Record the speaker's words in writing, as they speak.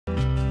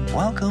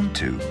Welcome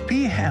to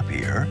Be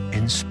Happier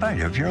in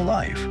Spite of Your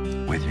Life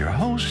with your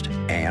host,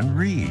 Ann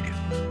Reed.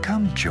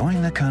 Come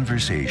join the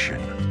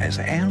conversation as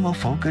Ann will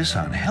focus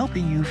on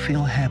helping you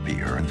feel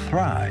happier and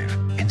thrive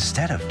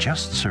instead of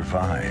just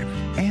survive.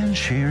 Ann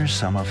shares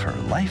some of her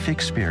life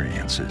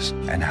experiences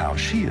and how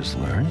she has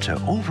learned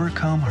to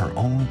overcome her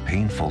own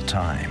painful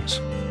times.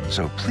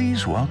 So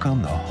please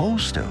welcome the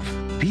host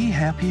of Be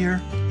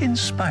Happier in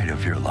Spite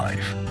of Your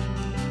Life,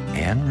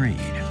 Ann Reed.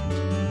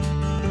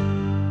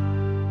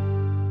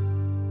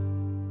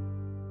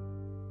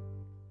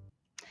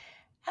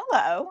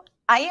 Hello,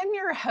 I am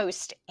your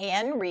host,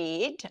 Ann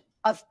Reed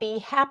of Be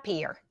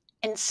Happier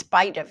in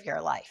Spite of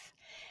Your Life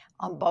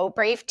on Bo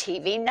Brave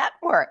TV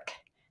Network.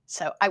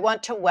 So I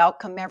want to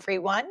welcome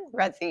everyone,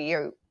 whether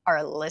you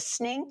are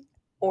listening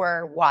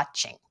or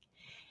watching.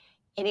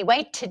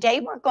 Anyway, today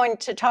we're going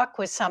to talk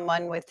with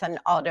someone with an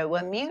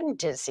autoimmune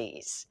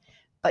disease.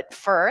 But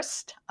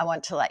first, I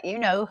want to let you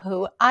know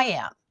who I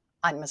am.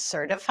 I'm a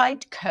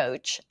certified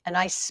coach and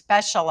I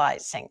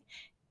specialize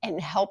in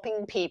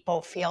helping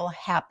people feel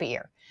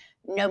happier,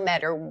 no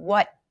matter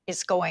what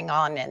is going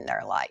on in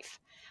their life.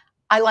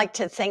 I like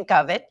to think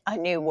of it, a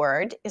new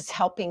word, is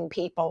helping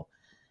people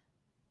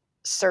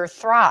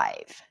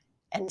thrive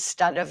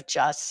instead of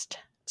just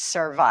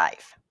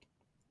survive.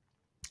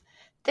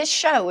 This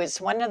show is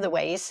one of the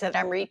ways that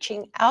I'm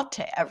reaching out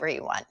to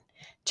everyone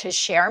to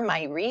share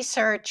my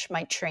research,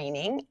 my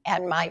training,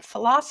 and my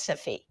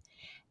philosophy.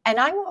 And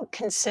I will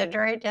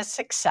consider it a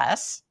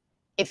success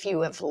if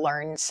you have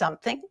learned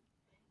something,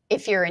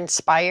 if you're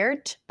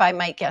inspired by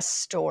my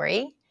guest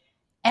story,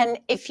 and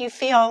if you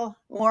feel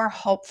more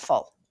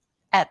hopeful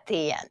at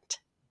the end.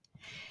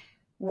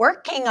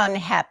 Working on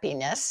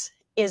happiness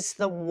is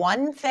the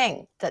one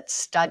thing that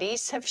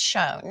studies have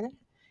shown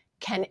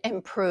can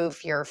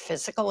improve your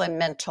physical and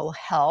mental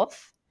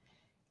health,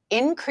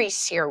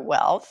 increase your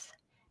wealth,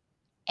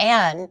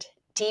 and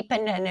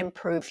deepen and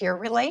improve your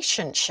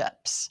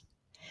relationships.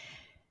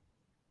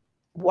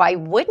 Why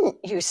wouldn't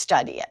you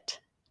study it?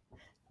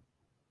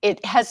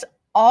 It has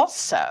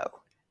also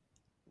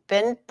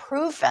been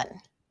proven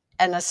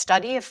in a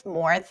study of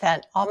more than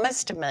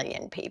almost 1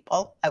 million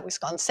people, I was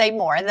going to say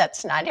more,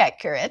 that's not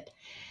accurate,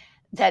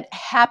 that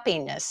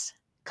happiness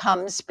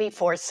comes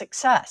before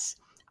success.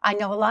 I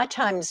know a lot of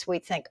times we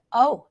think,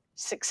 oh,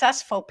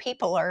 successful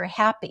people are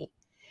happy.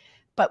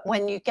 But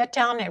when you get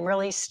down and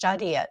really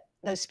study it,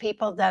 those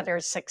people that are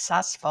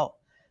successful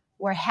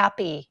were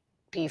happy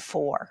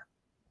before.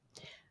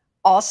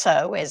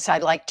 Also, as I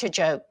like to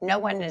joke, no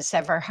one has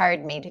ever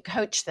hired me to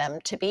coach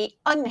them to be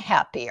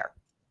unhappier.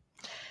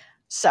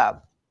 So,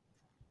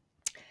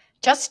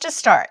 just to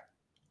start,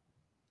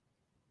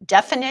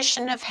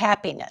 definition of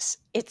happiness,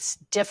 it's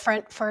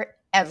different for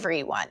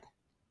everyone.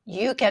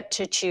 You get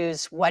to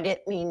choose what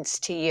it means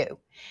to you.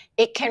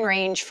 It can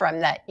range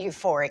from that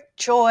euphoric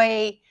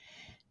joy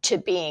to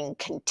being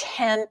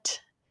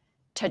content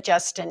to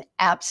just an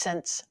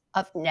absence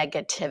of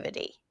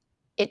negativity.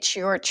 It's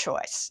your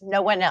choice.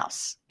 No one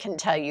else can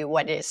tell you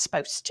what it is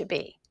supposed to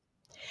be.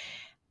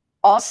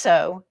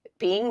 Also,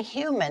 being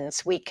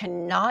humans, we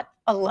cannot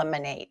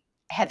eliminate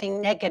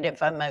having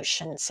negative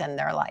emotions in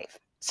their life.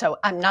 So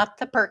I'm not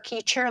the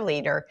perky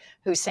cheerleader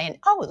who's saying,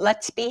 oh,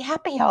 let's be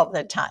happy all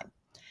the time.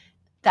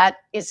 That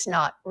is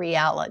not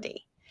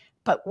reality.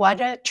 But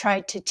what I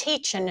try to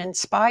teach and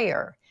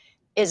inspire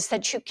is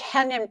that you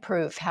can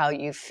improve how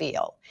you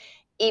feel,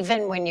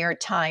 even when your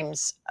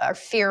times are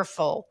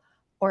fearful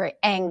or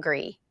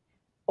angry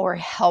or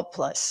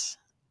helpless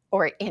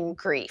or in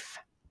grief.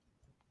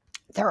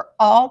 They're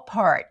all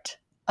part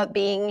of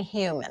being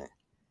human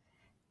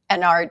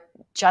and are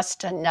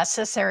just a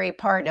necessary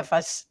part of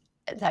us,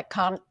 that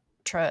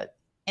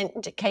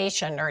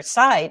contraindication or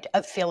side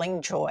of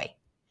feeling joy.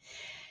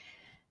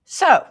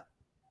 So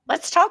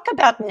let's talk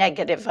about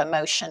negative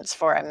emotions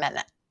for a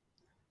minute.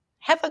 I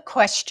have a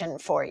question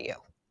for you.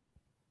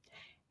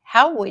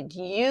 How would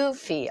you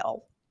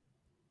feel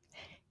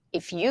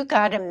if you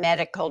got a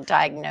medical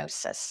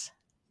diagnosis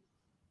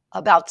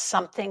about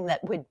something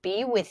that would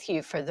be with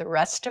you for the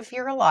rest of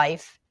your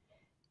life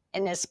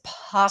and is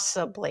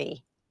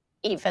possibly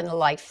even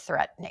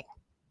life-threatening?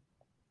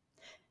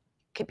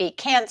 Could be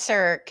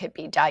cancer, could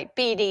be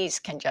diabetes,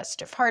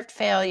 congestive heart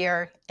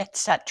failure,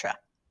 etc.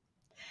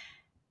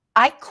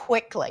 I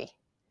quickly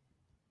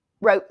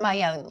wrote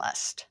my own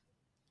list.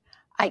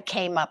 I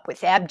came up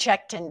with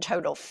abject and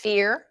total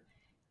fear,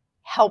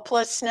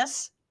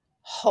 helplessness,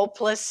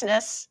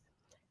 hopelessness,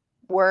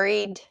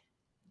 worried,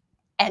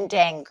 and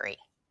angry.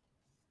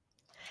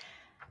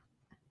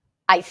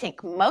 I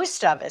think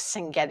most of us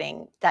in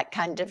getting that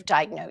kind of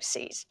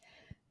diagnoses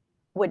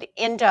would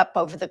end up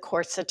over the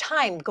course of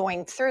time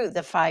going through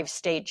the 5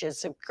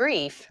 stages of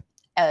grief,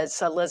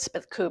 as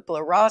Elizabeth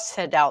Kubler-Ross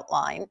had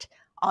outlined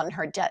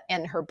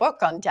in her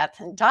book on death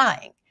and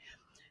dying.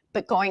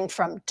 But going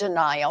from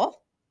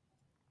denial,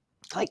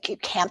 like you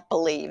can't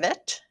believe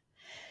it,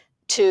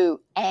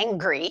 to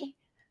angry,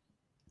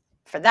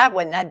 for that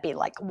one, that'd be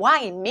like,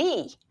 why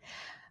me?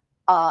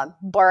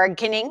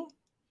 Bargaining,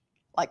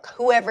 like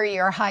whoever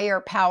your higher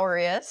power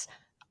is,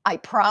 I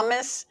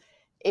promise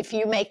if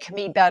you make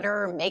me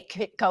better, make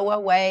it go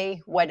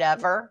away,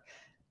 whatever,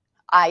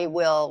 I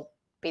will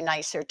be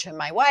nicer to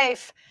my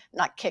wife,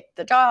 not kick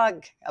the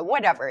dog,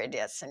 whatever it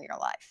is in your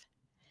life.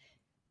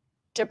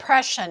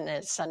 Depression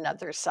is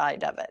another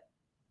side of it,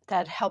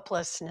 that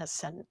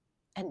helplessness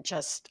and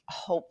just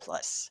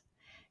hopeless.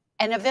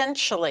 And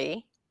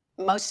eventually,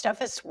 most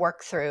of us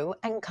work through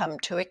and come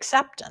to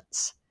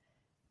acceptance,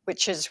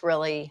 which is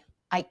really,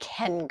 I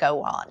can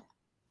go on.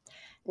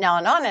 Now,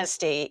 in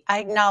honesty, I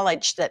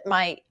acknowledge that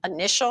my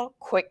initial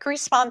quick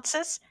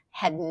responses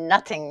had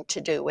nothing to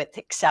do with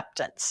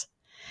acceptance.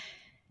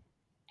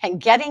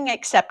 And getting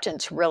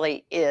acceptance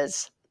really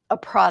is a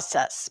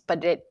process,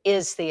 but it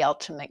is the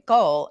ultimate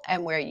goal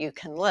and where you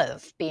can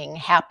live being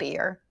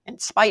happier in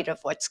spite of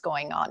what's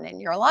going on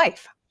in your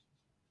life.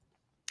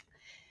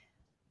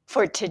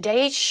 For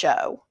today's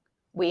show,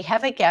 we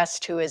have a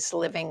guest who is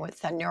living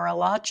with a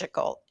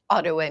neurological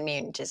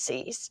autoimmune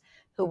disease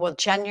who will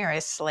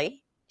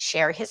generously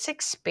share his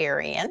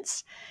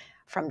experience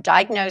from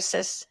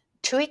diagnosis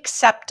to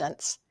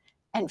acceptance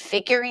and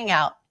figuring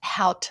out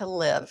how to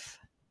live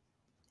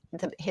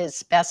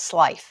his best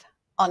life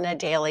on a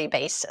daily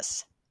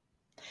basis.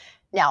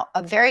 Now,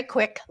 a very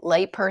quick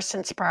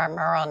layperson's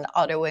primer on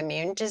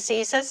autoimmune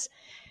diseases.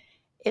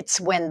 It's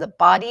when the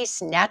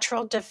body's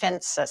natural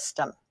defense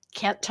system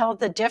can't tell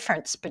the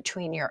difference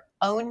between your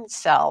own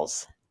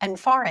cells and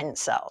foreign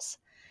cells,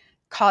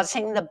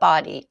 causing the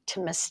body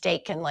to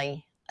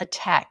mistakenly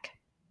attack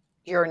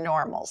your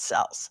normal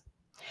cells.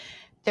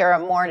 There are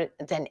more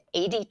than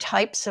 80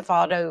 types of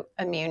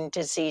autoimmune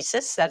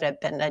diseases that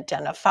have been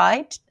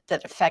identified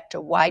that affect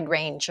a wide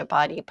range of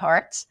body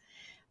parts.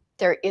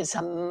 There is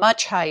a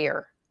much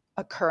higher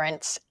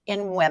occurrence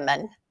in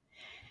women,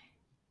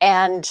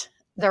 and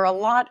there are a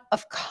lot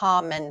of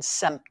common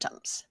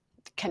symptoms.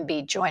 It can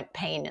be joint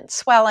pain and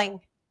swelling,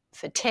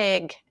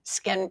 fatigue,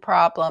 skin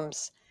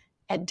problems,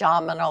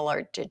 abdominal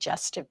or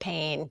digestive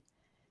pain,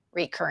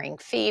 recurring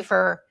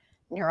fever,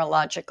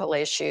 neurological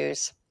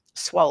issues,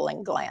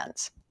 swollen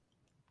glands.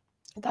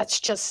 That's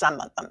just some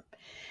of them.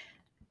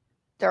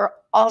 There are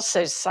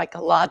also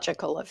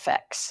psychological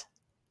effects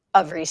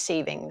of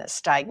receiving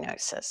this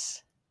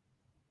diagnosis.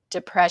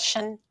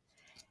 Depression,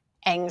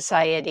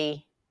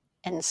 anxiety,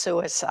 and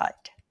suicide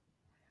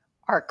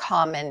are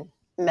common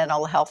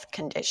mental health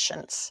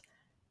conditions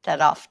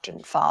that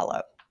often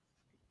follow.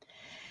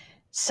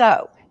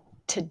 So,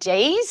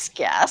 today's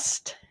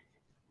guest,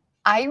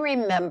 I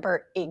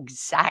remember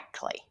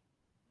exactly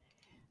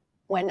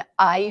when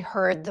I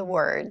heard the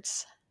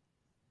words,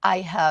 I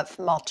have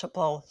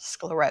multiple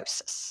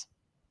sclerosis,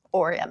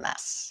 or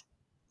MS.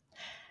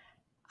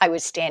 I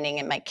was standing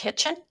in my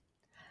kitchen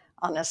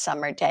on a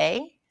summer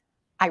day.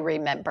 I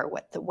remember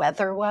what the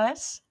weather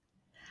was.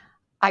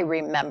 I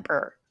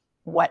remember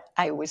what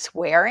I was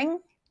wearing.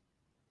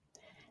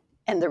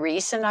 And the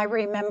reason I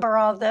remember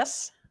all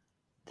this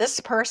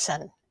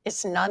person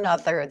is none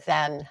other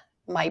than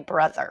my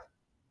brother.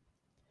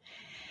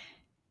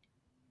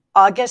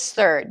 August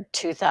 3rd,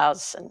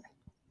 2000.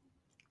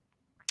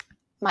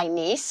 My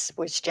niece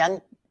was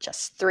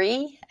just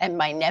 3 and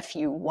my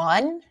nephew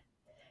 1.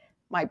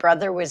 My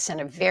brother was in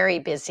a very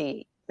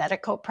busy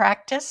medical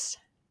practice.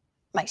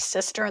 My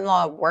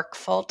sister-in-law worked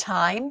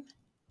full-time.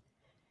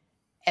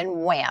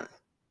 And wham,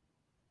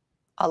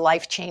 a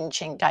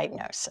life-changing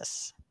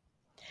diagnosis.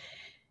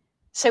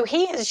 So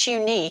he is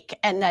unique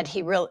in that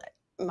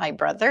my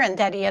brother, and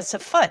that he has a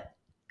foot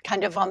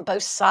kind of on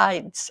both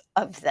sides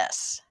of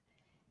this.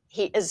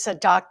 He is a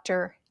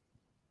doctor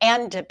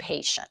and a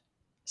patient,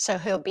 so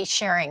he'll be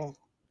sharing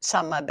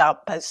some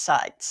about both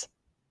sides.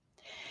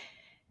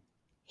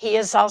 He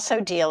is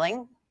also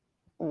dealing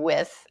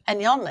with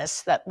an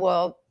illness that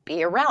will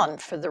be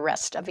around for the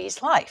rest of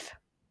his life.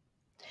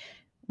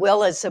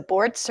 Will is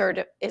board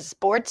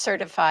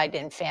certified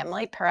in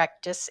family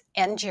practice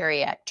and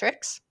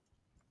geriatrics,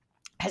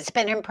 has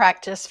been in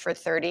practice for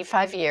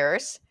 35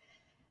 years,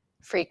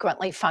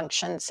 frequently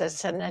functions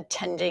as an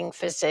attending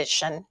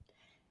physician,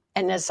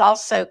 and is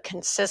also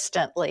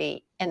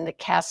consistently in the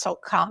Castle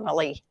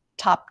Connolly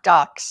top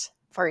docs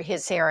for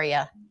his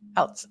area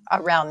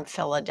around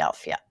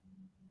Philadelphia.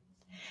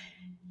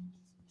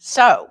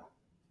 So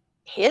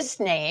his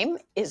name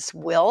is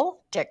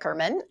Will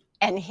Dickerman,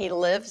 and he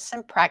lives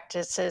and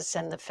practices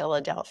in the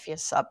Philadelphia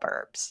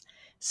suburbs.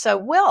 So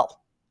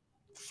Will,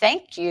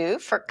 thank you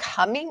for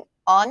coming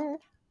on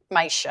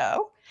my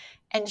show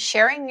and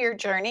sharing your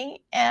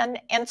journey and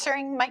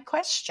answering my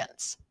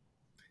questions.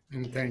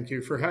 And thank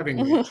you for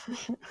having me.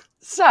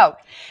 So,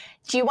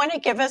 do you want to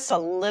give us a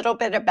little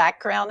bit of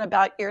background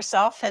about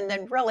yourself and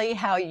then really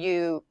how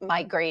you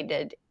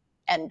migrated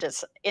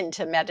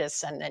into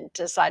medicine and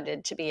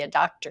decided to be a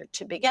doctor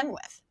to begin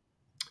with?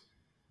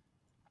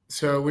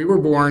 So we were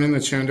born in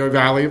the Shenandoah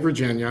Valley of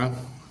Virginia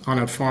on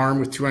a farm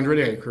with 200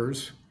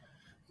 acres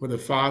with a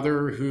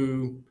father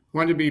who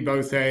wanted to be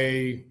both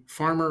a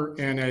farmer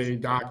and a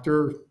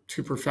doctor,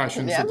 two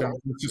professions that don't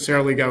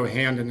necessarily go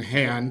hand in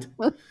hand.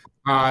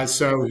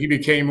 So he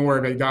became more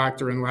of a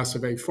doctor and less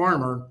of a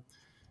farmer.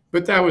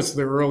 But that was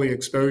the early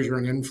exposure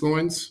and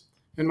influence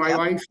in my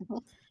life.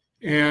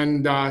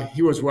 And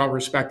he was well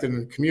respected in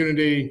the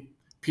community.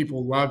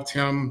 People loved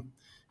him.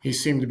 He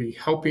seemed to be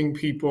helping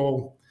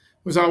people.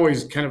 It was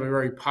always kind of a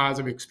very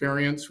positive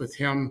experience with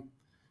him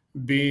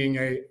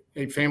being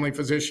a family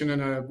physician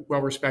and a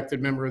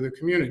well-respected member of the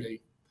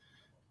community.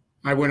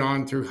 I went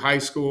on through high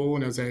school,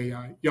 and as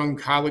a young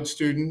college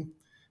student,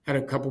 had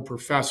a couple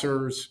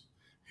professors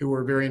who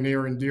were very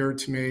near and dear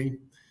to me,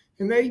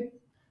 and they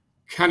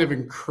kind of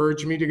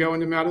encouraged me to go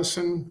into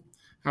medicine.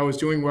 I was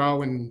doing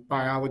well in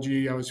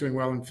biology. I was doing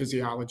well in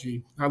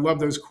physiology. I love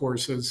those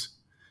courses.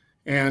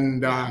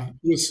 And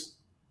this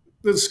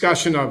the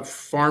discussion of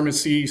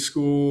pharmacy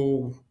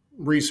school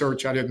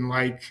research I didn't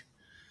like.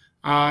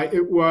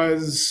 It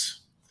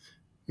was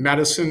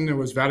medicine. It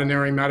was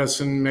veterinary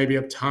medicine, maybe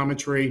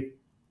optometry.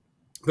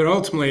 But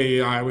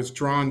ultimately, I was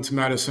drawn to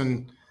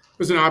medicine. It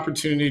was an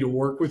opportunity to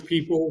work with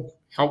people,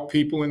 help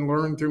people, and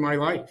learn through my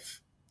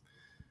life.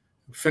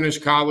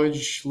 Finished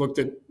college, looked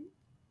at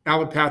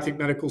allopathic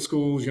medical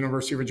schools,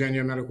 University of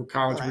Virginia, Medical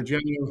College, Right.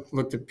 Virginia,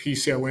 looked at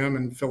PCOM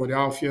in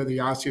Philadelphia, the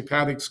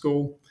osteopathic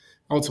school.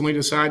 Ultimately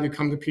decided to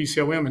come to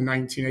PCOM in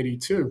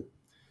 1982.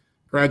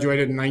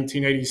 Graduated in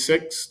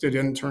 1986, did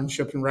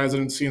internship and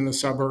residency in the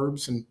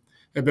suburbs, and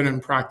have been in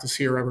practice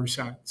here ever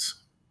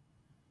since.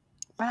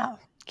 Wow.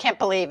 Can't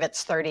believe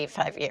it's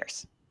 35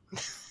 years.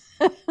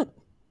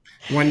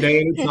 One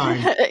day at a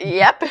time.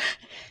 Yep.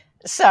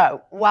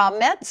 So while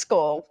med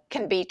school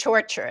can be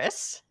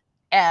torturous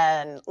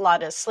and a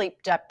lot of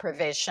sleep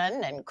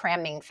deprivation and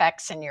cramming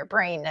facts in your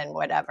brain and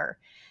whatever,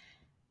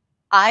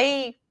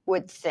 I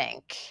would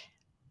think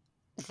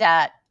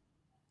that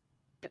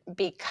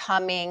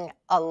becoming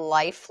a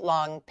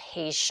lifelong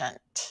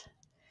patient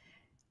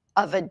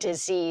of a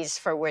disease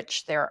for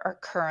which there are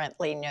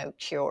currently no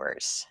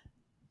cures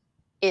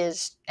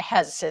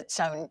has its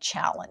own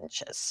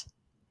challenges.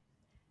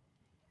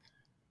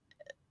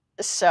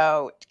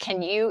 So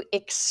can you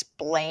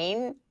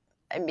explain,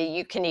 I mean,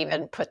 you can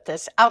even put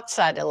this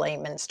outside of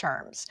layman's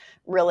terms,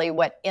 really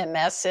what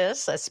MS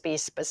is? Let's be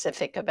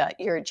specific about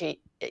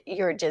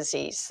your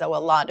disease. So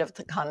a lot of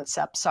the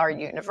concepts are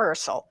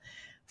universal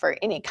for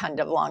any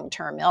kind of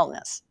long-term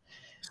illness.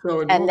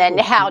 So and then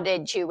how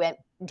did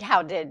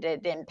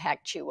it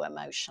impact you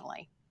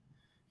emotionally?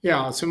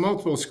 Yeah, so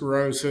multiple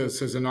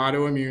sclerosis is an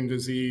autoimmune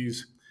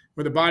disease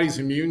where the body's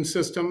immune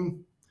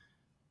system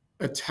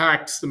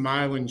attacks the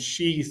myelin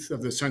sheath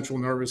of the central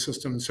nervous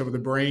system, so the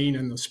brain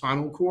and the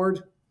spinal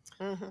cord.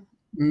 Mm-hmm.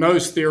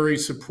 Most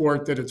theories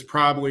support that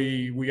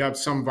we have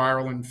some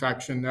viral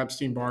infection.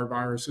 Epstein-Barr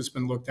virus has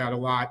been looked at a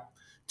lot.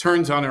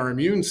 Turns on our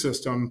immune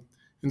system.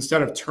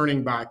 Instead of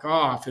turning back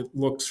off, it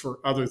looks for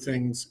other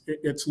things.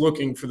 It's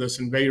looking for this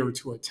invader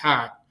to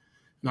attack.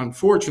 And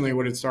unfortunately,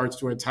 what it starts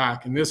to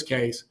attack in this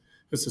case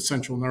is the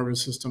central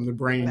nervous system, the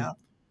brain,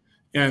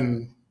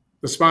 and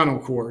the spinal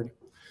cord.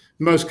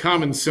 Most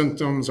common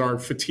symptoms are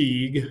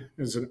fatigue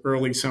as an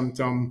early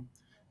symptom,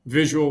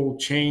 visual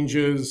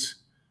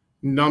changes,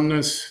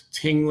 numbness,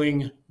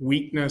 tingling,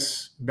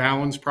 weakness,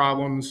 balance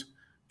problems,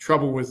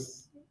 trouble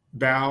with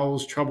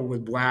bowels, trouble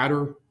with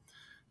bladder.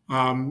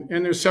 And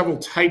there's several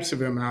types of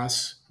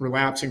MS,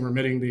 relapsing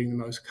remitting being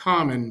the most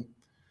common.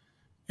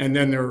 And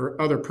then there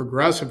are other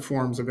progressive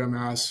forms of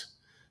MS.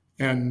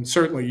 And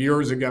certainly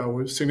years ago,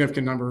 a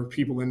significant number of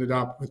people ended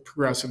up with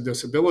progressive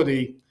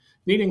disability,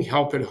 needing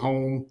help at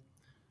home,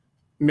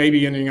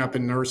 maybe ending up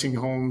in nursing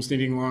homes,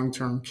 needing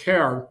long-term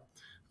care,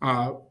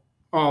 all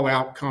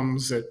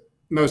outcomes that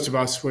most of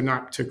us would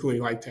not particularly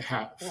like to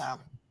have. Yeah.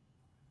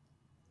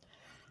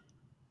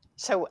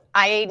 So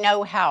I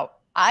know how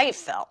I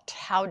felt.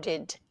 How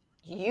did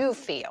you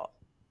feel?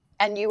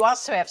 And you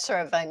also have sort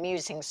of an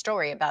amusing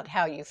story about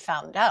how you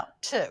found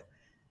out, too.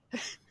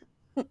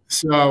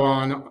 So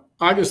on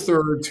August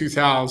 3rd,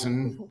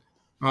 2000,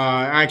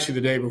 actually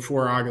the day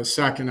before August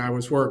 2nd, I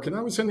was working.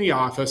 I was in the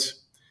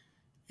office,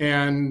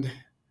 and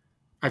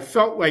I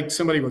felt like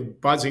somebody was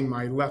buzzing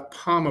my left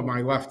palm of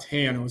my left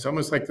hand. It was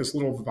almost like this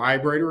little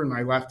vibrator in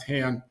my left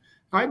hand.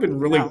 I'd been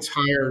really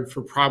tired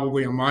for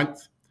probably a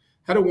month.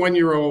 Had a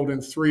 1-year-old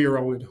and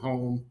 3-year-old at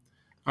home.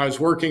 I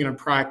was working in a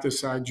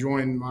practice. I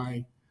joined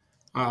my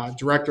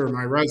director of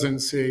my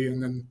residency,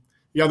 and then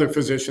the other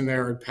physician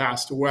there had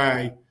passed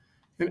away.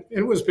 And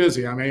it was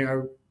busy. I mean, I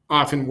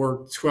often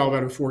worked 12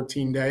 out of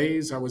 14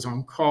 days. I was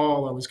on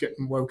call. I was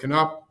getting woken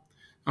up.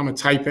 I'm a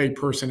type A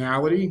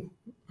personality.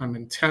 I'm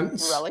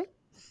intense. Really?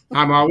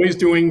 I'm always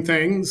doing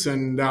things,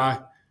 and I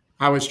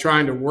was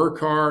trying to work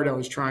hard. I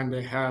was trying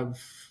to have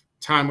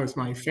time with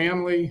my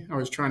family. I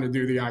was trying to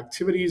do the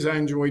activities I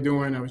enjoy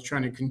doing. I was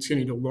trying to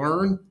continue to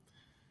learn.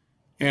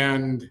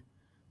 And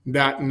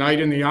that night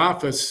in the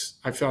office,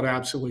 I felt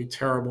absolutely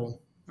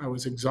terrible. I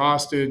was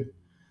exhausted.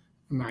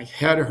 My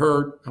head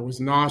hurt. I was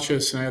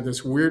nauseous, and I had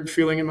this weird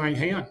feeling in my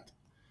hand.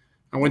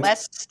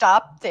 Let's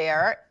stop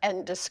there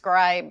and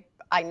describe.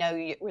 I know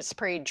it was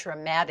pretty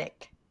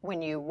dramatic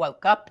when you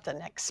woke up the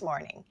next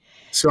morning.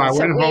 So I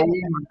went home,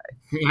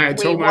 and I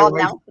told my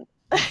wife,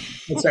 I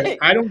said,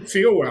 I don't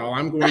feel well.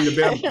 I'm going to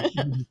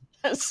bed.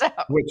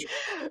 Which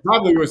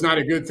probably was not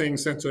a good thing,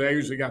 since I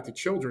usually got the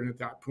children at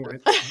that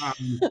point.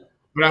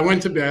 But I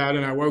went to bed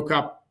and I woke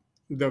up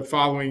the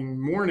following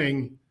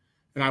morning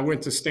and I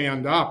went to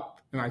stand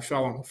up and I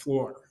fell on the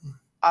floor.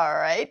 All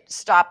right,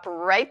 stop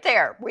right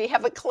there. We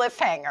have a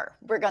cliffhanger.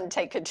 We're going to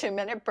take a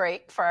 2-minute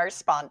break for our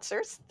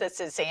sponsors. This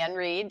is Ann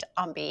Reed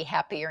on Be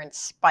Happier in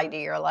Spite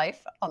of Your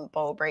Life on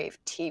Bold Brave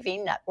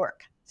TV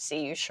Network.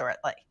 See you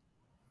shortly.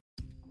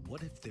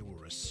 What if there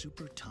were a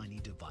super tiny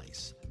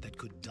device that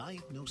could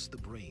diagnose the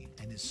brain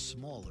and is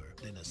smaller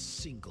than a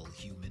single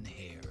human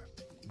hair?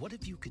 What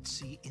if you could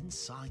see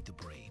inside the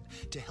brain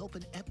to help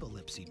an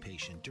epilepsy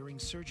patient during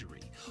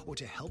surgery or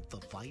to help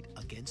the fight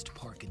against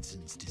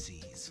Parkinson's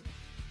disease?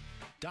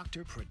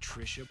 Dr.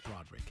 Patricia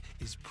Broderick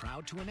is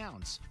proud to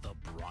announce the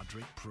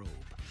Broderick Probe,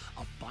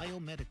 a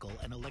biomedical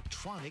and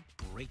electronic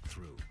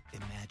breakthrough.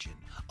 Imagine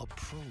a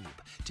probe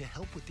to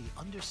help with the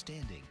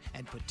understanding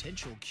and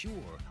potential cure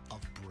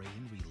of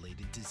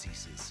brain-related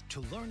diseases.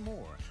 To learn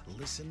more,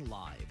 listen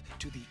live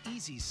to the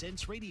Easy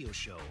Sense radio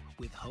show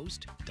with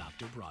host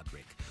Dr.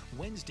 Broderick,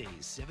 Wednesdays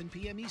 7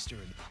 p.m.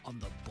 Eastern on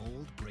the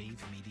Bold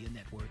Brave Media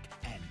Network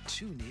and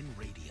TuneIn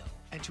Radio.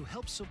 And to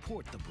help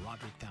support the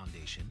Broderick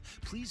Foundation,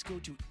 please go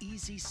to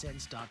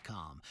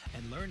EasySense.com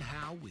and learn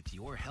how, with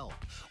your help,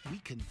 we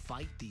can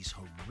fight these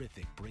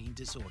horrific brain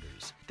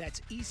disorders.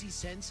 That's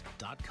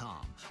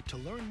EasySense.com to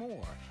learn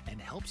more and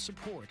help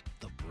support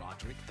the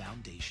Broderick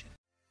Foundation.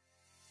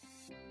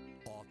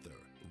 Author,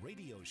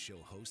 radio show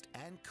host,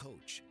 and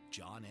coach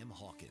John M.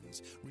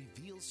 Hawkins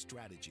reveals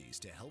strategies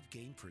to help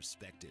gain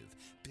perspective,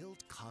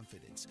 build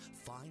confidence,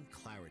 find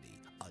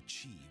clarity,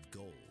 achieve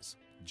goals.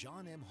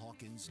 John M.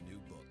 Hawkins' new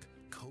book,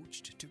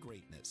 Coached to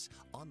Greatness,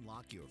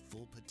 Unlock Your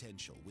Full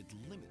Potential with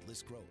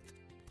Limitless Growth,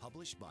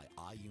 published by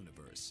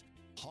iUniverse.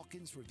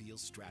 Hawkins reveals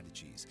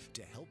strategies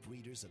to help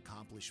readers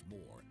accomplish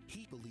more.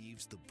 He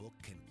believes the book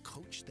can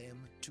coach them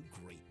to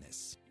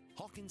greatness.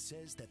 Hawkins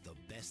says that the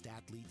best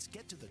athletes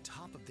get to the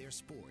top of their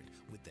sport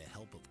with the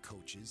help of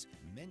coaches,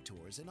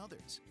 mentors, and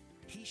others.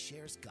 He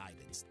shares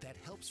guidance that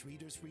helps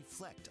readers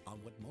reflect on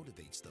what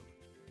motivates them,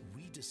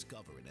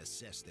 rediscover and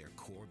assess their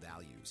core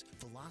values,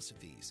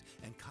 philosophies,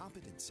 and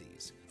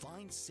competencies,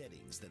 find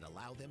settings that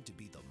allow them to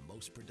be the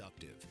most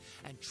productive,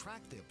 and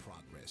track their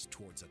progress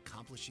towards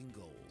accomplishing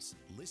goals.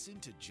 Listen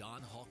to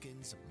John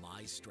Hawkins'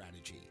 My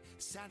Strategy,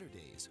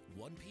 Saturdays,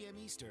 1 p.m.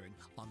 Eastern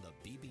on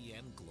the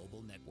BBM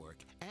Global Network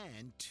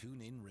and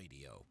TuneIn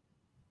Radio.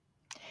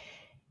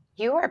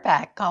 You are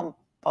back on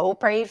Bold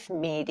Brave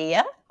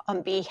Media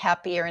on Be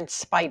Happier in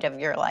Spite of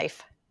Your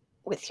Life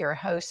with your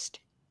host,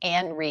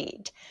 Ann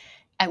Reed.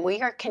 And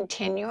we are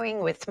continuing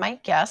with my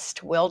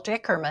guest, Will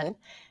Dickerman,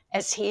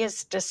 as he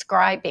is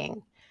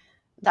describing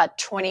that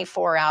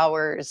 24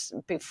 hours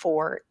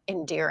before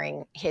and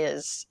during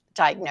his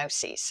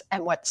diagnoses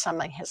and what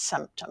some of his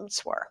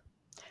symptoms were.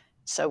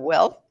 So,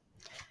 Will,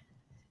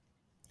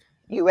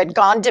 you had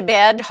gone to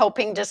bed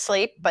hoping to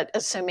sleep, but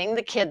assuming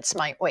the kids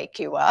might wake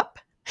you up.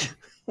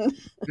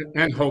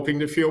 And hoping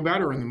to feel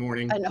better in the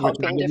morning. And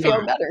hoping to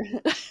feel better.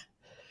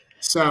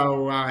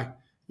 So,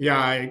 yeah,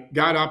 I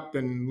got up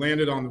and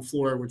landed on the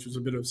floor, which was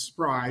a bit of a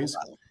surprise.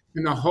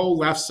 And the whole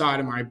left side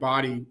of my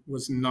body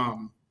was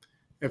numb.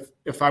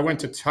 If I went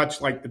to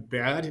touch like the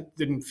bed, it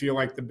didn't feel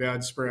like the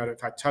bed spread.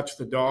 If I touched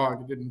the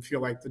dog, it didn't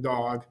feel like the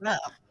dog. No.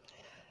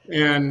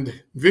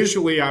 And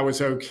visually, I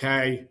was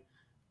okay,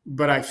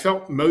 but I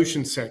felt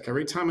motion sick.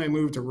 Every time I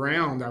moved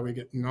around, I would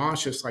get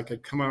nauseous, like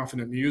I'd come off an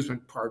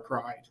amusement park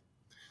ride.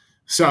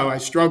 So I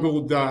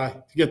struggled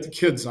to get the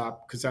kids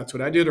up because that's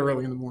what I did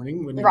early in the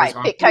morning. Right,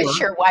 because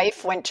your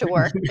wife went to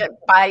work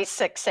by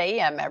 6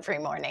 a.m. every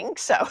morning.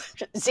 So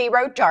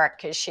zero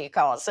dark, as she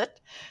calls it.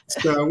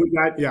 So we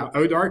got,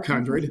 O Dark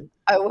 100.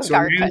 Oh, so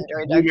Dark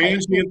 100. We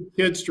managed to get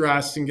the kids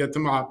dressed and get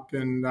them up.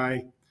 And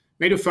I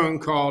made a phone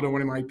call to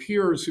one of my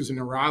peers who's a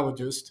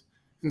neurologist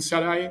and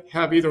said, I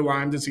have either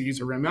Lyme disease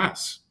or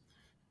MS.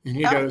 And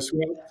he goes,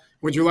 well,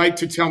 would you like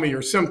to tell me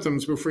your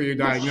symptoms before you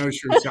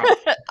diagnose yourself?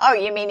 Oh,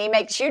 you mean he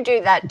makes you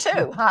do that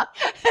too, huh?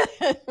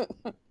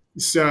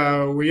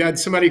 So we had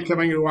somebody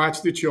coming to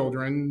watch the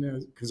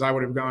children because I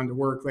would have gone to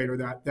work later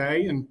that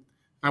day. And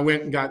I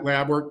went and got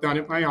lab work done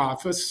at my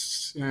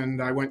office.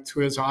 And I went to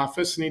his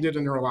office and he did a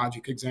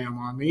neurologic exam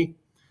on me.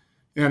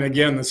 And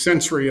again, the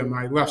sensory of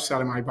my left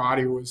side of my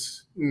body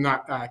was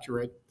not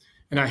accurate.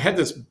 And I had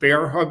this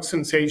bear hug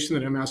sensation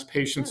that MS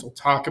patients will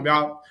talk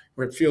about,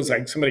 where it feels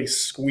like somebody's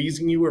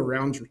squeezing you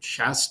around your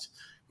chest,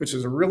 which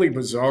is a really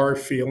bizarre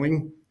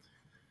feeling.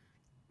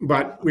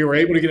 But we were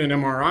able to get an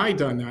MRI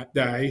done that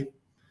day.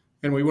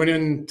 And we went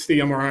into the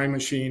MRI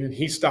machine and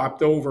he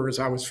stopped over as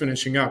I was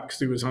finishing up because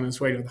he was on his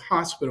way to the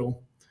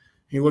hospital.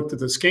 He looked at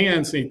the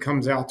scans and he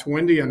comes out to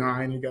Wendy and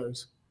I and he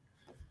goes,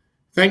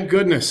 thank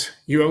goodness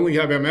you only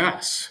have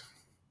MS.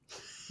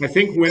 I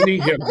think Wendy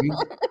hit him.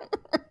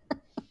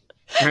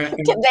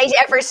 Did they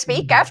ever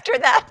speak after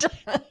that?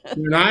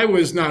 And I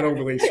was not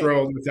overly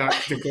thrilled with that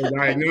particular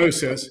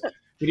diagnosis.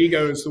 But he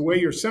goes, the way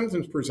your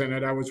symptoms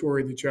presented, I was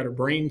worried that you had a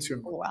brain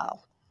tumor.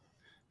 Wow.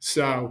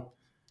 So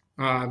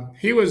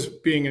he was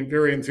being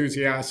very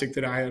enthusiastic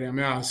that I had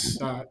MS.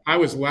 I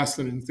was less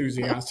than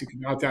enthusiastic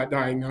about that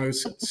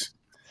diagnosis.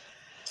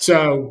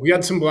 So we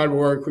had some blood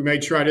work. We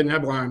made sure I didn't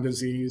have Lyme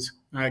disease.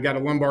 I got a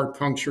lumbar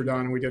puncture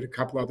done, and we did a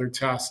couple other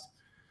tests,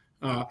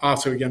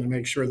 also, again, to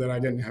make sure that I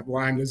didn't have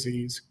Lyme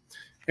disease.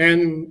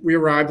 And we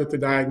arrived at the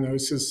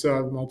diagnosis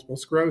of multiple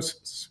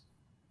sclerosis.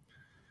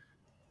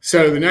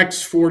 So the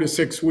next 4 to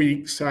 6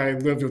 weeks, I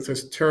lived with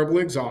this terrible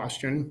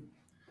exhaustion.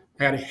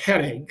 I had a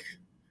headache.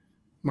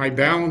 My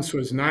balance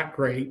was not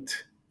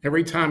great.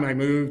 Every time I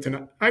moved,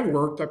 and I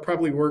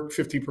probably worked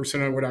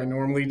 50% of what I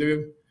normally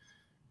do,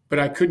 but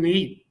I couldn't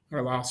eat. I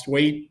lost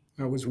weight.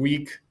 I was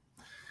weak.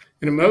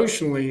 And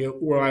emotionally,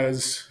 it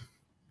was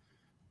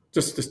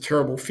just this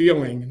terrible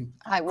feeling.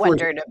 I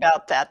wondered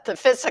about that. The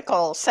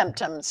physical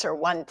symptoms are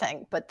one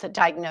thing, but the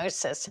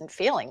diagnosis and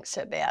feeling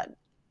so bad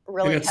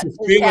really has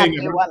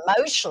you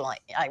emotionally,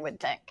 I would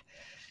think.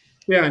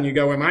 Yeah, and you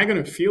go, am I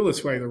going to feel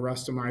this way the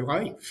rest of my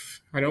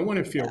life? I don't want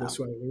to feel this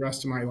way the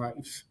rest of my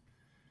life.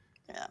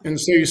 Yeah. And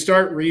so you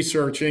start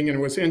researching, and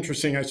it was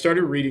interesting. I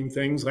started reading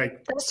things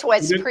like... This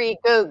was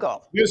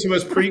pre-Google. This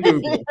was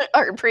pre-Google.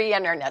 Or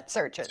pre-internet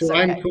searches. So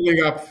I'm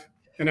pulling up,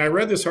 and I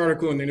read this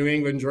article in the New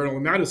England Journal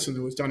of Medicine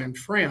that was done in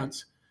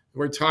France.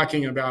 We're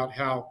talking about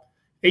how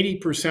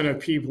 80%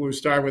 of people who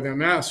start with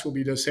MS will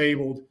be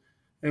disabled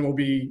and will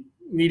be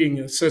needing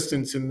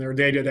assistance in their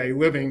day-to-day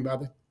living by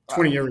the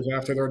 20 years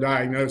after their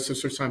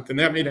diagnosis or something.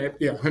 That may not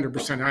be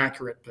 100%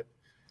 accurate, but...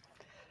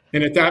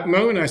 And at that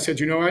moment, I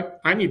said, you know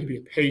what? I need to be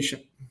a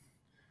patient.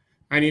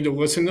 I need to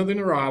listen to the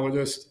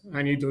neurologist.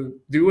 I need to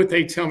do what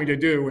they tell me to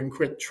do and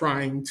quit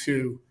trying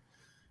to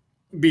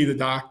be the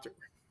doctor.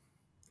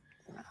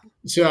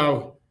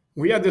 So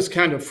we had this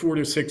kind of 4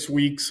 to 6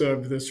 weeks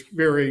of this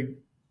very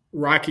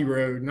rocky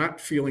road,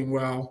 not feeling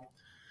well,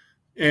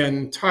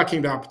 and talking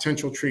about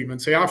potential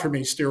treatments. They offered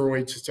me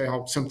steroids to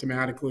help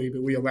symptomatically,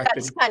 but we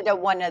elected... That's kind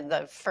of one of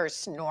the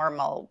first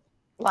normal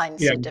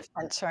lines of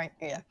defense, right?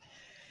 Yeah.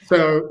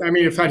 So, I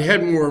mean, if I'd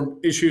had more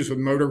issues with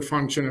motor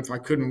function, if I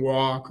couldn't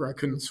walk or I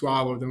couldn't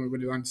swallow, then we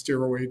would have done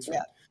steroids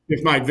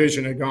if my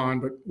vision had gone.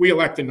 But we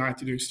elected not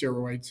to do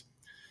steroids.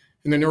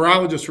 And the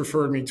neurologist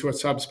referred me to a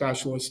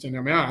subspecialist in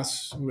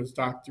MS, who was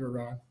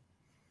Dr.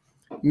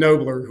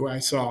 Nobler, who I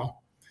saw.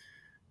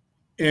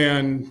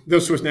 And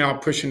this was now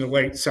pushing to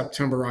late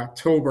September,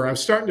 October. I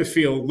was starting to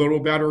feel a little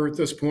better at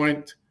this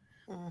point.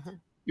 Mm-hmm.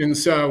 And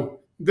so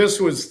this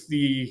was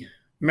the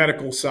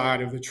medical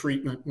side of the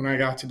treatment when I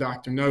got to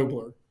Dr.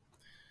 Nobler.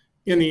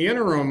 In the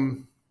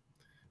interim,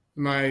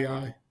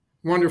 my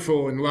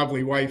wonderful and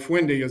lovely wife,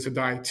 Wendy, is a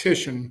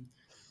dietitian.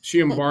 She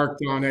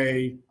embarked on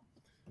a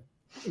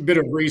bit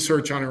of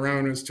research on her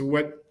own as to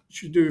what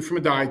she do from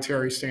a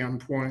dietary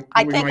standpoint.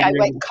 I think I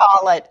would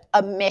call it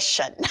a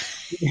mission.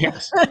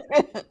 Yes.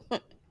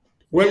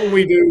 What will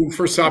we do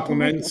for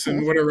supplements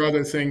and what are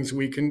other things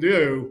we can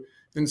do?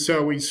 And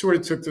so we sort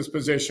of took this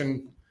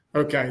position,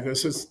 okay,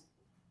 this is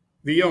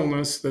the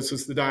illness, this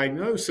is the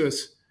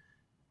diagnosis,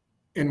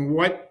 and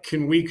what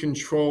can we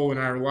control in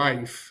our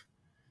life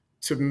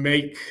to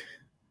make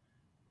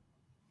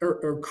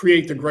or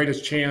create the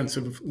greatest chance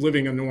of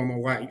living a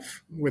normal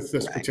life with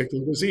this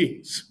particular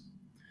disease?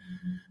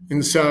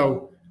 And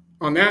so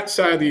on that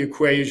side of the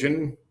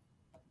equation,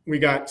 we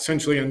got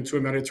essentially into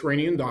a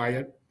Mediterranean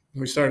diet.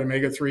 We started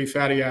omega-3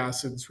 fatty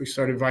acids. We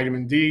started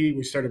vitamin D.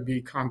 We started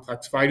B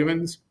complex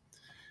vitamins.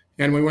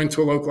 And we went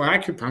to a local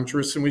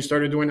acupuncturist and we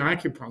started doing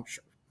acupuncture.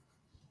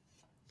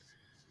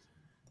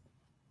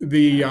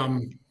 The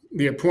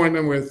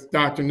appointment with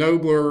Dr.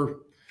 Nobler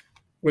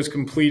was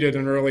completed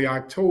in early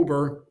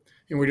October,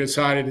 and we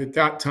decided at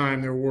that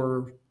time there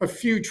were a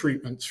few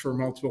treatments for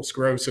multiple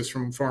sclerosis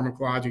from a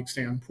pharmacologic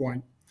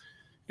standpoint.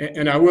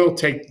 And I will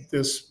take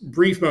this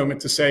brief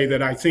moment to say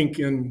that I think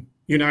in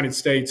the United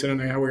States, I don't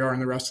know how we are in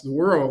the rest of the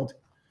world,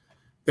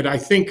 that I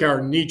think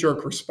our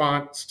knee-jerk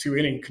response to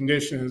any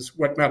condition is,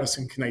 what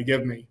medicine can they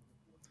give me?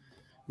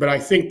 But I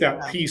think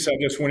that piece I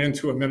just went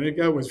into a minute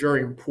ago was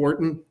very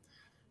important.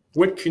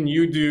 What can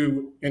you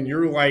do in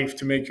your life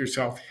to make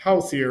yourself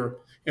healthier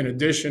in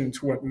addition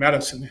to what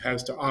medicine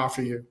has to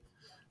offer you?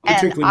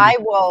 And I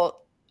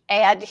will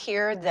add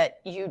here that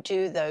you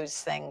do those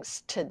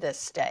things to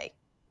this day.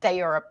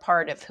 They are a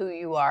part of who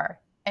you are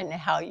and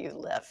how you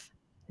live.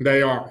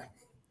 They are.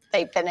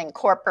 They've been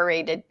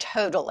incorporated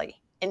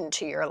totally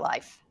into your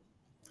life.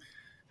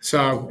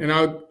 So, and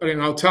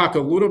I'll talk a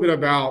little bit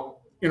about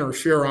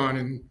interferon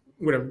and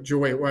what a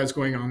joy it was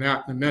going on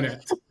that in a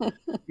minute.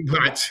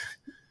 But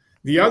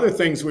the other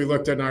things we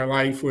looked at in our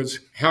life was,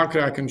 how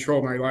could I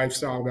control my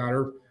lifestyle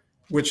better?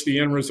 Which the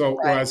end result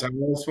was I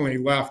ultimately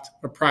left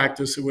a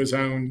practice that was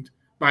owned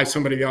by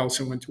somebody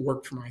else and went to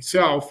work for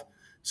myself.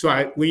 So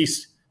I at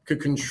least could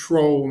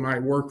control my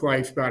work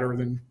life better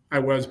than I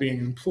was being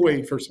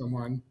employed for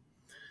someone.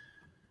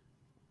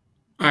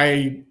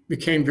 I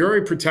became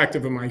very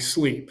protective of my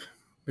sleep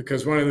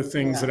because one of the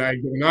things that I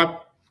had given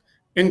up,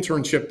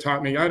 internship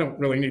taught me I don't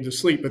really need to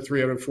sleep but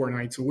 3 out of 4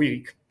 nights a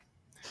week.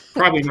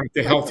 Probably not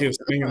the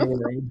healthiest thing in the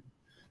world.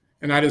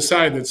 And I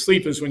decided that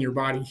sleep is when your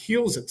body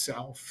heals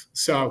itself.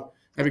 So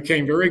I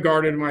became very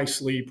guarded in my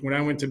sleep, when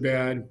I went to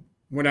bed,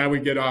 when I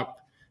would get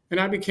up, and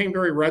I became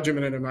very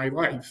regimented in my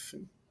life.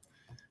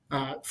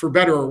 For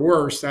better or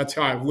worse, that's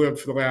how I've lived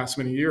for the last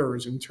many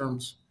years in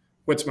terms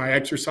what's my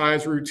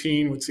exercise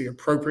routine, what's the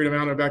appropriate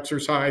amount of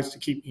exercise to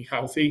keep me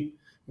healthy,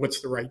 what's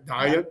the right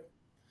diet,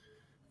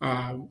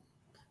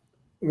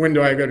 when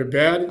do I go to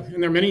bed?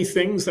 And there are many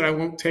things that I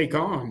won't take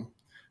on.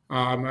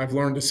 I've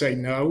learned to say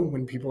no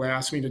when people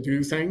ask me to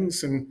do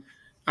things, and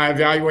I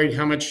evaluate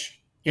how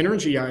much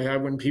energy I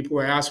have when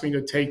people ask me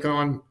to take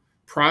on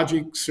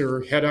projects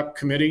or head up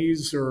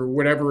committees or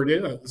whatever it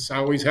is. I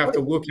always have to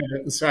look at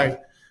it and say,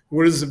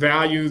 what is the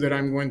value that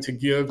I'm going to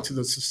give to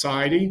the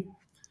society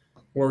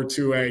or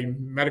to a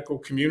medical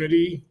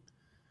community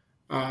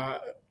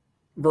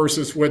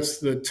versus what's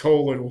the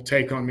toll it'll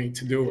take on me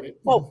to do it.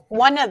 Well,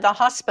 one of the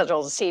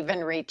hospitals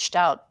even reached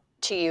out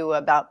to you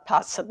about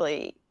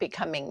possibly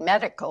becoming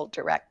medical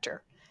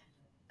director.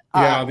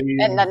 Yeah,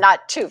 and then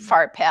not too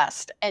far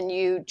past. And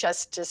you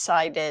just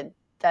decided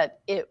that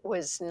it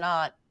was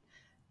not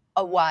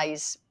a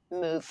wise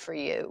move for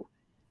you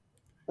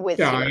with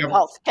your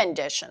health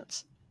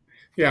conditions.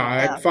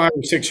 Yeah, 5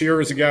 or 6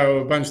 years ago,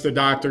 a bunch of the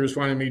doctors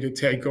wanted me to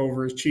take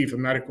over as chief of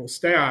medical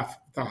staff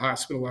at the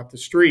hospital up the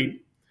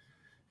street.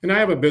 And I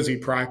have a busy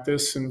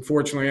practice, and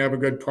fortunately I have a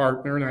good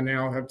partner, and I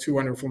now have 2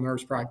 wonderful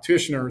nurse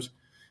practitioners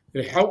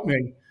that help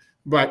me.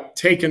 But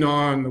taking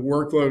on the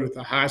workload at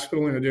the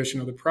hospital in addition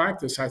to the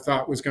practice, I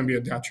thought was going to be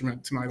a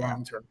detriment to my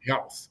long-term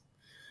health.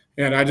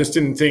 And I just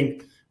didn't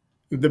think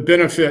the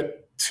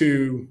benefit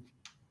to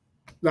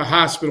the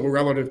hospital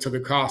relative to the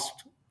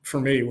cost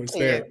for me was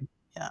there.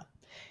 Yeah.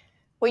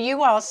 Well,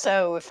 you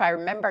also, if I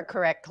remember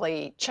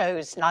correctly,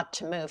 chose not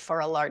to move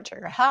for a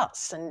larger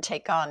house and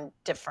take on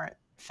different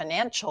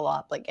financial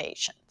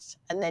obligations.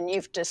 And then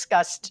you've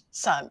discussed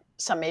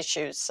some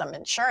issues, some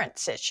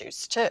insurance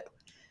issues too,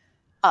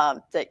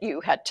 that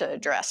you had to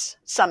address,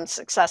 some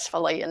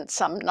successfully and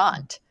some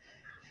not.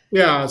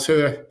 Yeah,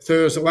 so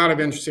there's a lot of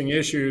interesting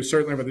issues,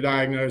 certainly with the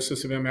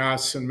diagnosis of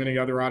MS and many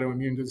other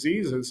autoimmune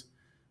diseases.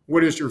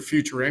 What is your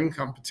future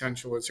income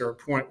potential? Is there a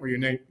point where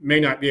you may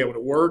not be able to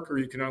work, or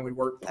you can only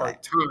work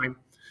part-time?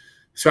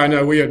 So I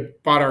know we had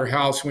bought our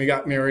house when we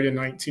got married in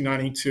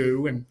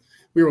 1992, and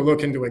we were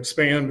looking to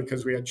expand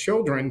because we had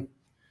children.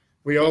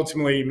 We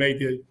ultimately made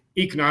the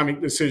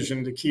economic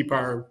decision to keep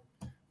our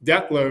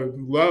debt load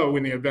low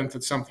in the event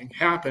that something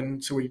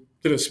happened. So we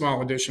did a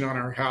small addition on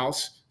our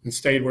house and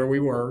stayed where we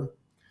were.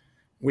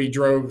 We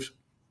drove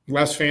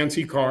less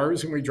fancy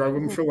cars, and we drove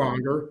them for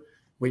longer.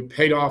 We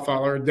paid off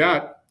all our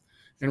debt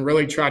and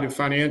really tried to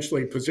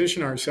financially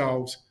position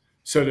ourselves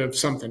so that if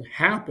something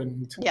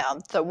happened. Yeah,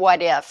 the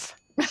what if.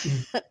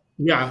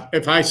 Yeah,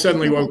 if I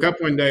suddenly woke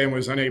up one day and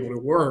was unable to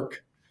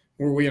work,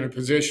 were we in a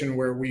position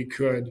where we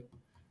could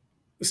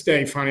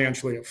stay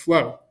financially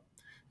afloat?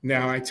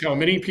 Now, I tell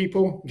many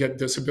people, get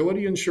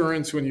disability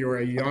insurance when you're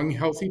a young,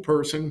 healthy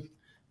person.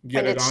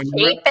 Get it on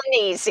cheap and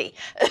easy.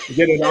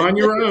 Get it on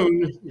your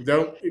own.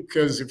 Don't,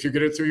 because if you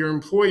get it through your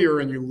employer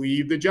and you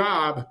leave the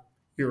job,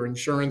 your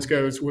insurance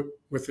goes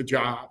with the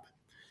job.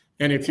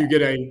 And if you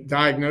get a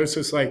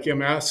diagnosis like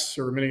MS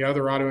or many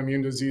other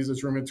autoimmune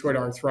diseases, rheumatoid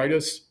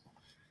arthritis,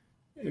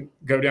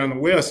 go down the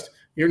list,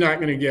 you're not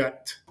going to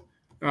get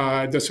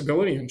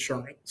disability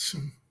insurance.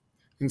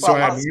 And so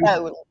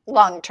also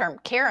long-term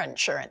care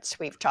insurance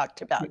we've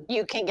talked about.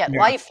 You can get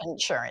life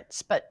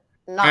insurance, but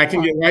not I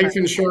can get life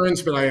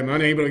insurance, but I am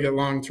unable to get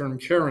long-term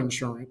care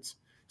insurance.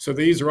 So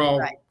these are all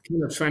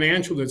kind of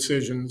financial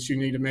decisions you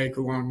need to make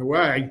along the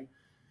way.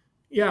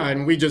 Yeah,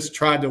 and we just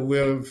tried to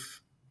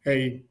live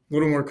a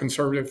little more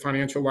conservative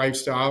financial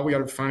lifestyle. We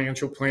had a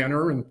financial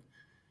planner, and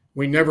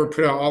we never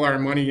put all our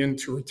money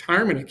into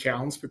retirement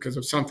accounts because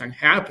if something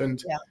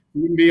happened,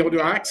 we wouldn't be able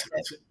to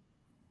access it.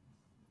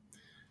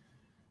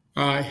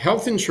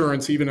 Health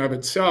insurance, even of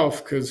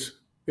itself, because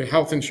the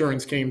health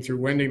insurance came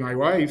through Wendy, my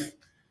wife,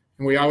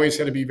 and we always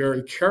had to be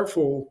very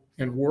careful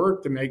and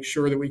work to make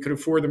sure that we could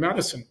afford the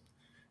medicine,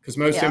 because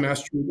most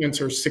MS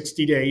treatments are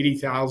 $60,000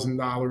 to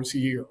 $80,000 a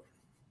year.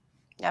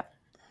 Yep.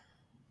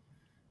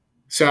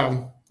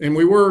 So, and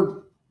we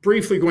were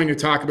briefly going to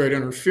talk about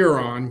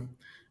interferon,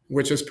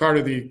 which is part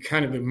of the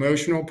kind of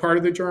emotional part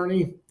of the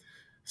journey.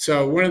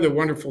 So one of the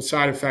wonderful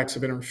side effects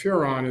of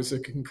interferon is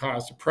it can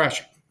cause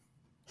depression.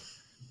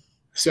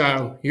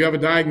 So you have a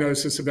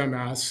diagnosis of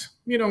MS,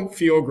 you don't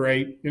feel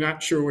great, you're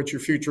not sure what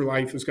your future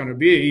life is going to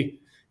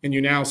be, and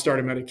you now start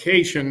a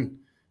medication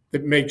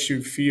that makes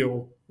you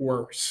feel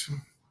worse.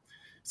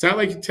 It's not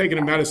like you're taking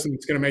a medicine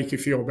that's going to make you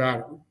feel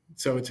better.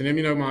 So it's an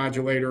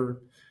immunomodulator.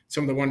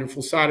 Some of the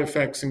wonderful side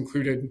effects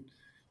included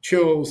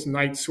chills,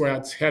 night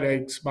sweats,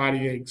 headaches,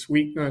 body aches,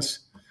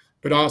 weakness,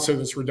 but also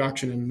this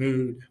reduction in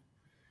mood.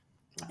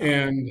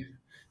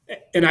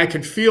 And I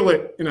could feel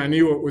it, and I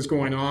knew what was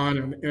going on.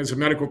 And as a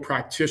medical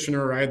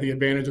practitioner, I had the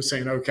advantage of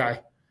saying, okay,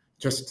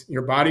 just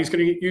your body's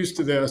going to get used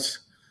to this.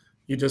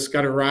 You just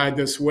got to ride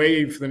this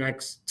wave for the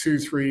next 2,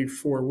 3,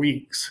 4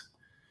 weeks.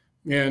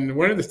 And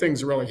one of the things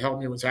that really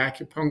helped me was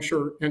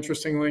acupuncture,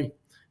 interestingly,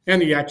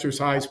 and the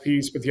exercise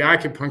piece. But the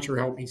acupuncture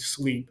helped me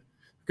sleep,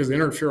 because the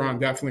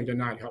interferon definitely did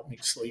not help me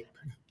sleep.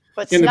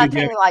 But it's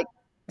nothing like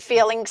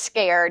feeling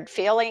scared,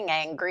 feeling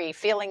angry,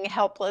 feeling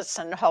helpless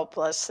and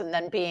hopeless, and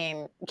then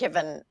being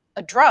given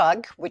a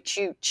drug, which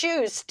you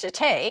choose to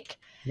take,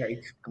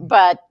 Right.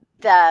 but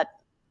that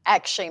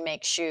actually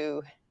makes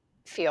you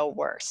feel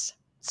worse.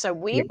 So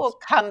we Yes. will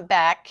come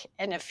back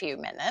in a few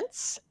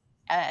minutes,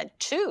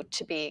 two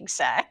to be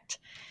exact,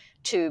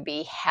 to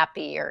be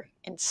happier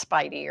in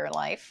spite of your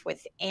life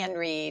with Ann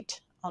Reed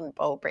on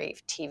Bold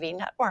Brave TV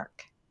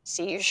Network.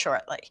 See you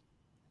shortly.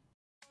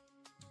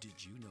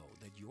 Did you know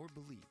that your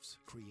beliefs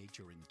create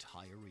your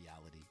entire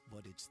reality,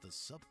 but it's the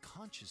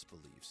subconscious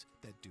beliefs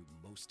that do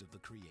most of the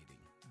creating?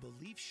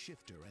 Belief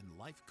shifter and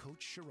life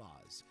coach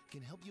Shiraz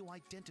can help you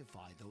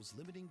identify those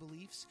limiting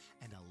beliefs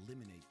and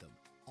eliminate them,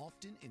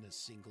 often in a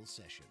single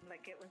session.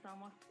 Like, it was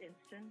almost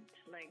instant,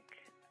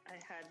 like I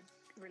had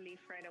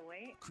relief right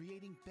away.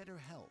 Creating better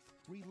health,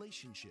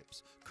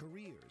 relationships,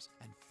 careers,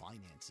 and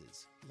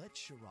finances. Let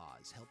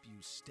Shiraz help you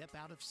step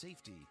out of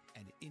safety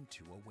and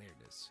into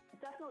awareness.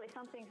 Definitely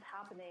something's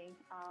happening.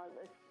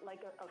 It's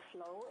like a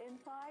flow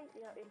inside.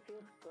 It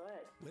feels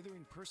good. Whether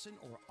in person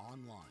or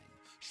online,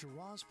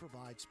 Shiraz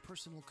provides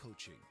personal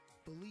coaching,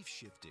 belief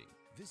shifting.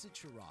 Visit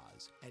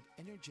Shiraz at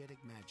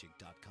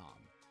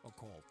energeticmagic.com or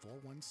call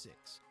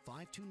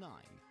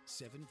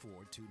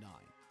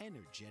 416-529-7429.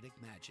 Energetic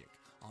Magic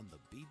on the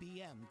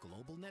BBM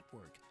Global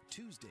Network,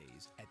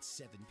 Tuesdays at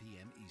 7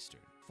 p.m.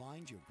 Eastern.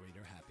 Find your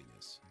greater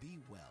happiness. Be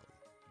well.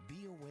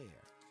 Be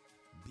aware.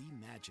 Be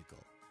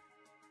magical.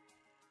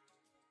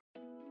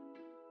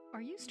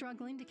 Are you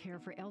struggling to care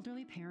for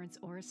elderly parents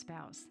or a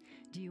spouse?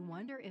 Do you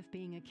wonder if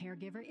being a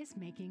caregiver is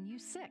making you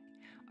sick?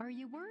 Are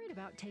you worried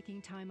about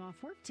taking time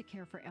off work to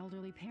care for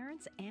elderly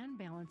parents and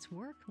balance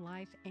work,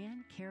 life,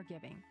 and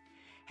caregiving?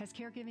 Has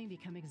caregiving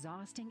become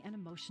exhausting and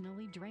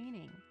emotionally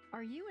draining?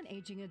 Are you an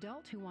aging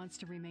adult who wants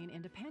to remain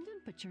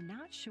independent, but you're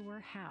not sure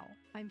how?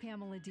 I'm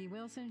Pamela D.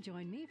 Wilson.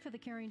 Join me for the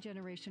Caring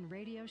Generation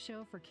radio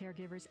show for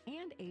caregivers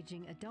and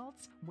aging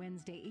adults,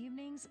 Wednesday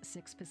evenings,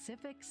 6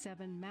 Pacific,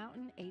 7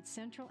 Mountain, 8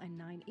 Central, and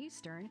 9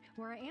 Eastern,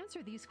 where I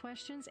answer these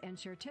questions and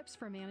share tips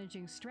for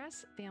managing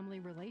stress, family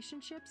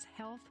relationships,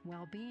 health,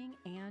 well-being,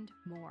 and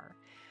more.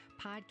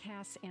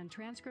 Podcasts and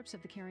transcripts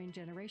of The Caring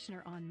Generation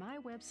are on my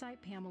website,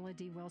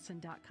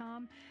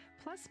 PamelaDWilson.com,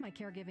 plus my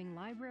caregiving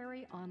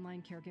library,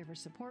 online caregiver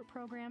support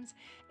programs,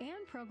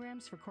 and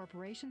programs for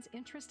corporations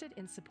interested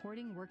in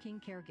supporting working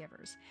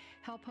caregivers.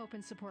 Help, hope,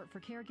 and support for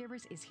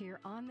caregivers is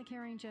here on The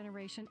Caring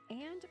Generation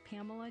and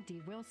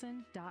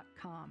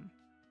PamelaDWilson.com.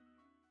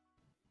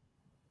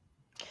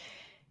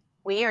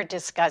 We are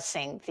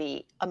discussing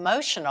the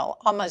emotional,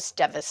 almost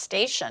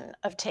devastation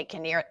of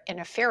taking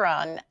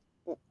interferon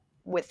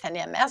with an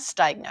MS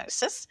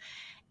diagnosis.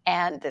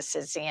 And this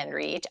is Ann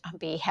Reed on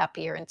Be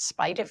Happier in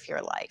Spite of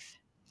Your Life.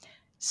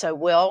 So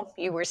Will,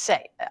 you were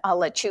saying, I'll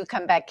let you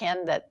come back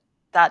in,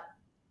 that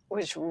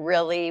was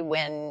really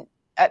when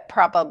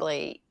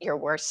probably your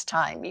worst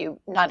time. You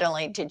not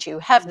only did you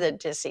have the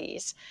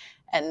disease,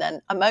 and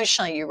then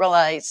emotionally you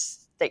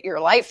realize that your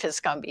life is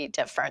going to be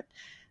different,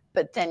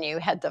 but then you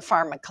had the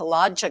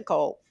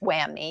pharmacological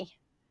whammy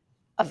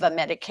of a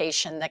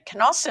medication that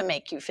can also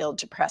make you feel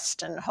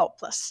depressed and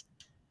hopeless.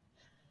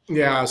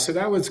 Yeah, so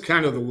that was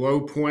kind of the low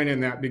point in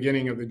that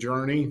beginning of the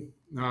journey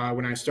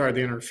when I started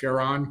the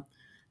interferon.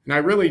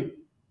 And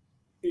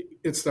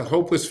it's the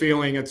hopeless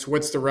feeling. It's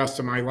what's the rest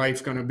of my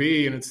life going to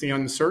be? And it's the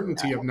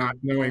uncertainty of not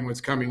knowing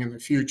what's coming in the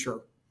future.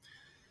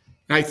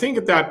 And I think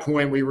at that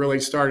point, we really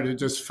started to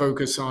just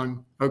focus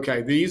on,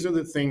 okay, these are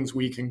the things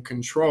we can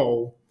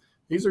control.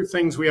 These are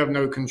things we have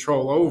no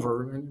control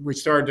over. And we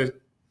started to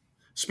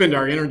spend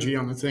our energy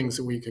on the things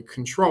that we could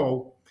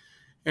control.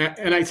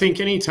 And I think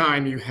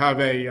anytime you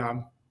have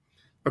a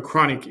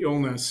chronic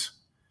illness,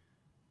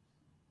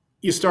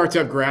 you start to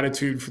have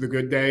gratitude for the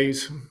good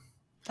days.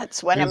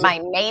 That's one of my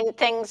main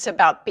things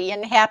about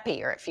being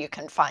happier. If you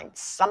can find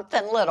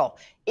something little,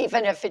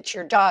 even if it's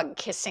your dog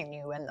kissing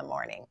you in the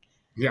morning.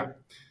 Yeah.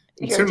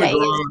 Your day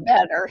is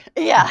better.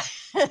 Yeah.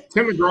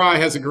 Tim McGraw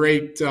has a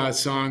great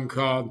song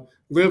called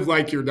Live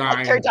Like You're Dying.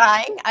 Like you're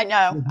dying. I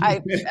know.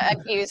 I've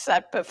used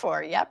that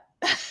before. Yep.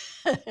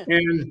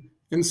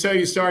 And so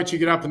you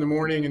get up in the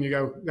morning and you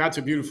go, that's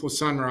a beautiful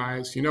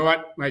sunrise. You know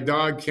what? My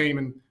dog came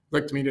and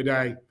licked me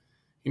today.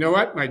 You know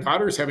what? My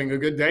daughter's having a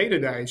good day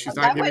today. She's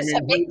not giving me a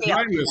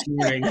hard time this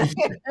morning.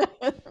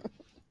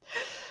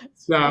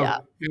 So, yeah.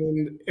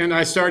 And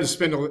I started to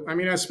spend a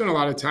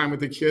lot of time with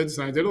the kids,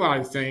 and I did a lot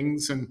of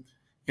things. And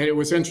it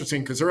was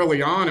interesting because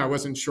early on, I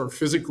wasn't sure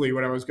physically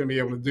what I was going to be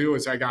able to do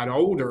as I got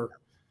older.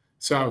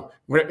 So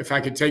if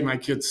I could take my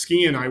kids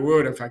skiing, I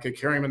would. If I could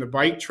carry them in the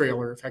bike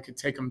trailer, if I could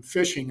take them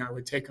fishing, I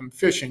would take them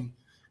fishing.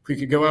 If we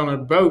could go out on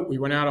a boat, we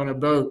went out on a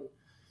boat.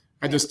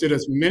 I just did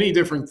as many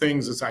different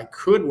things as I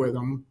could with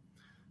them,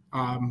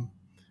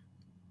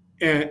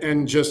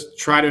 and just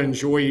try to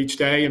enjoy each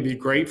day and be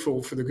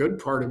grateful for the good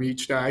part of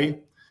each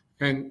day,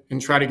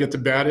 and try to get to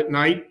bed at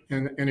night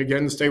and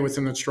again, stay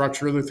within the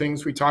structure of the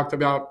things we talked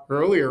about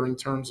earlier in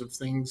terms of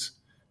things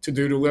to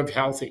do to live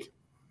healthy.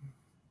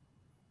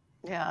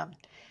 Yeah.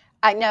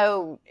 I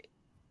know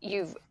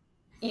you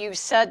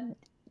said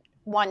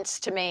once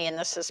to me, and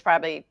this is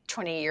probably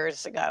 20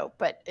 years ago,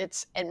 but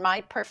it's in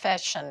my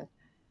profession,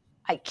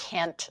 I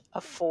can't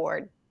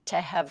afford to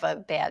have a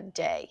bad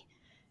day.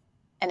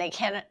 And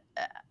I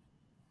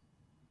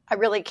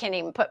really can't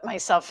even put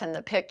myself in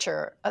the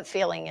picture of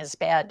feeling as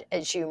bad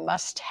as you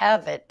must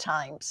have at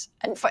times.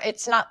 And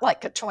it's not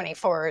like a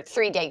 24 or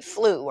 3-day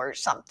flu or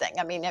something.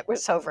 I mean, it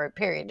was over a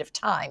period of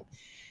time.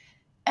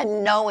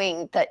 And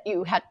knowing that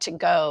you had to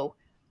go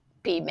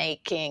be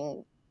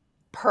making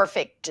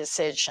perfect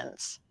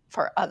decisions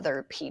for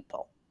other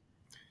people.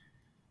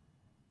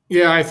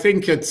 Yeah, I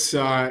think it's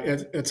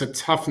a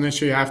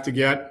toughness you have to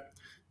get.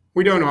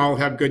 We don't all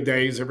have good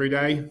days every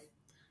day.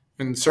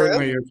 And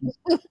certainly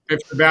if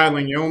you're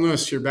battling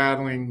illness, you're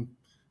battling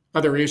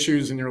other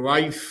issues in your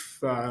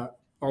life,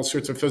 all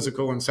sorts of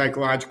physical and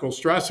psychological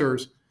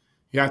stressors,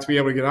 you have to be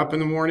able to get up in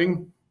the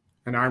morning.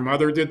 And our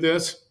mother did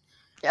this.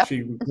 Yep.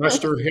 She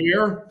brushed her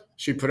hair.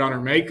 She put on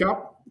her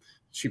makeup.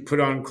 She put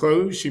on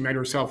clothes. She made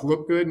herself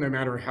look good no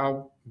matter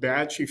how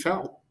bad she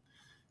felt.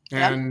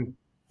 And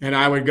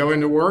I would go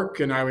into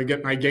work and I would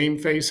get my game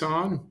face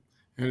on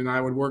and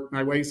I would work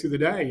my way through the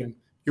day. And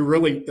you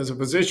really, as a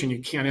physician,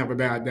 you can't have a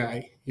bad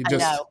day. I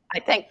know. I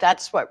think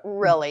that's what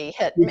really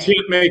hit me. You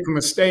can't make a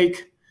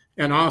mistake.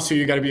 And also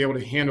you got to be able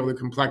to handle the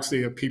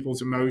complexity of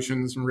people's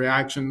emotions and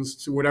reactions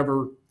to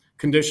whatever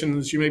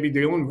conditions you may be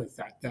dealing with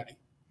that day.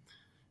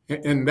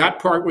 And that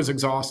part was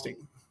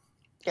exhausting.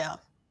 Yeah.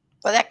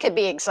 Well, that could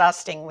be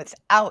exhausting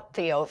without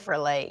the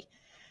overlay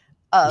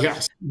of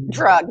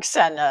drugs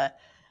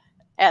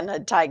and a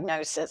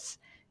diagnosis.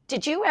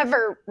 Did you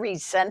ever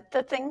resent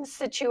the things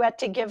that you had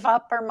to give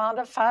up or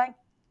modify?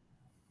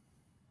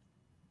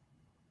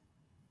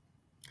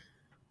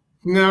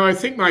 No, I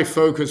think my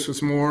focus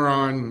was more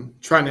on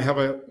trying to have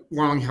a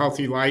long,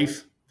 healthy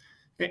life.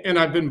 And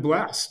I've been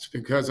blessed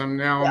because I'm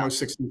now almost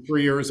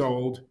 63 years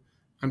old.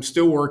 I'm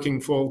still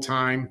working full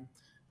time.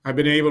 I've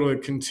been able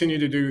to continue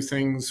to do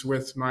things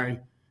with my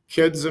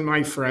kids and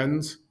my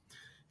friends.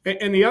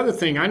 And the other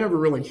thing, I never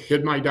really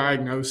hid my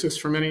diagnosis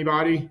from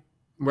anybody,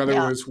 whether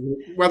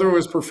it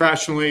was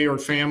professionally or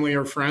family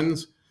or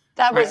friends.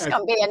 That was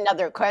going to be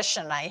another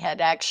question I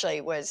had actually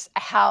was,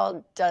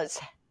 how does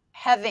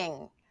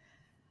having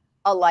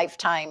a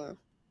lifetime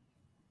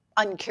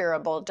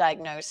uncurable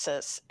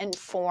diagnosis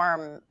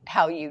inform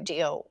how you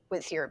deal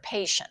with your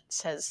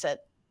patients? Has it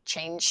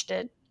changed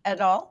it at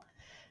all?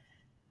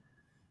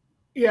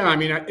 Yeah, I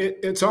mean,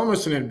 it's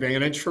almost an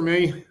advantage for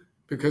me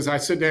because I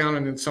sit down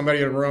and somebody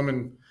in a room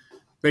and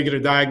they get a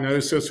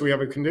diagnosis, we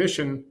have a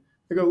condition.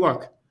 I go,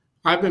 look,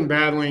 I've been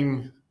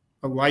battling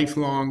a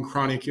lifelong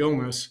chronic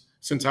illness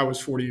since I was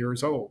 40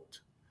 years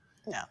old.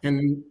 Yeah.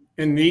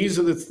 And these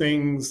are the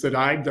things that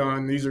I've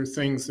done. These are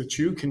things that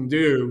you can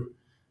do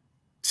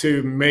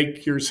to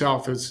make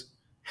yourself as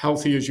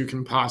healthy as you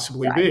can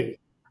possibly be.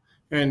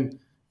 And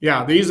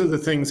yeah, these are the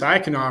things I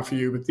can offer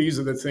you, but these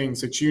are the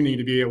things that you need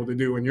to be able to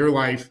do in your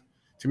life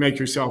to make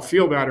yourself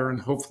feel better and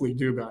hopefully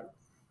do better.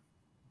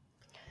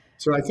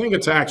 So I think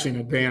it's actually an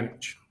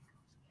advantage.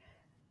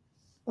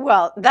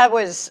 Well, that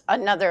was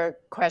another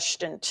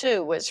question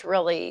too, was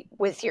really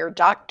with your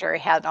doctor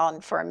hat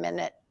on for a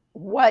minute,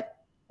 what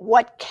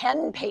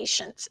can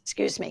patients,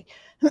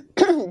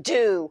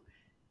 do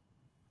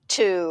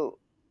to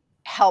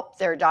help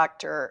their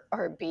doctor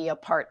or be a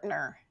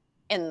partner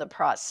in the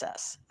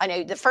process? I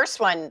know the first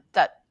one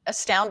that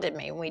astounded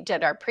me when we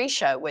did our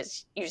pre-show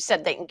was you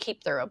said they can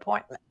keep their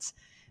appointments.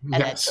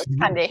 And it just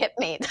kind of hit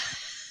me.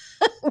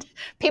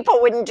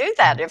 People wouldn't do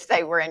that if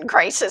they were in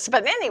crisis.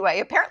 But anyway,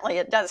 apparently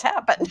it does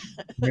happen.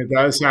 It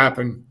does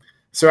happen.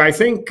 So I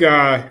think,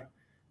 I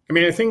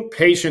think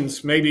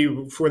patients, maybe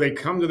before they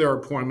come to their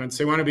appointments,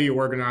 they want to be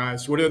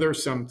organized. What are their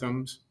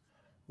symptoms?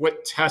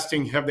 What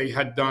testing have they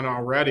had done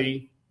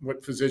already?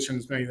 What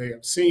physicians may they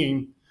have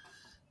seen?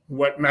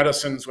 What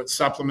medicines, what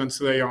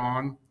supplements are they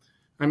on?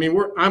 I mean,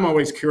 I'm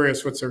always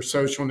curious what's their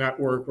social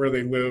network, where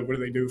they live, what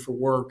do they do for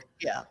work,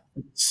 et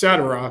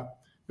cetera,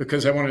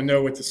 because I want to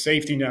know what the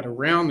safety net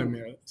around them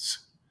is.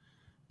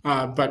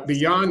 But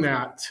beyond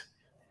that,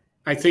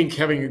 I think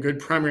having a good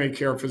primary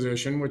care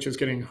physician, which is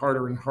getting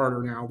harder and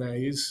harder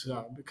nowadays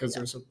because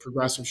there's a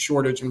progressive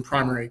shortage in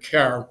primary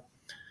care,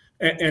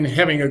 and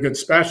having a good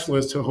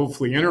specialist to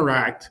hopefully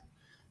interact,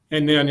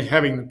 and then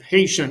having the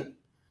patient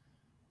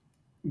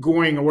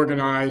going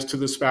organized to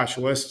the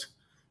specialist,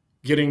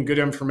 getting good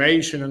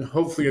information and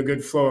hopefully a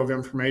good flow of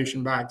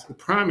information back to the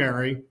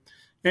primary.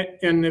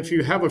 And if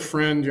you have a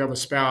friend, you have a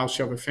spouse,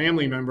 you have a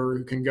family member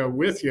who can go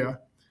with you,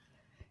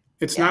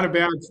 it's not a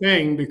bad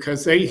thing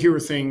because they hear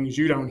things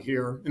you don't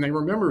hear and they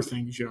remember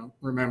things you don't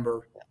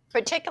remember.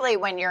 Particularly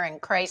when you're in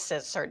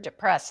crisis or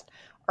depressed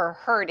or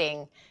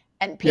hurting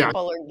and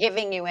people are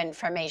giving you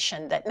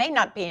information that may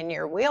not be in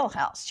your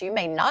wheelhouse. You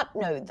may not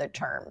know the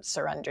terms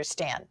or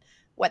understand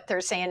what they're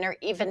saying or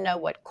even know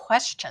what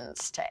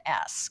questions to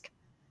ask.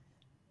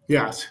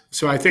 Yes.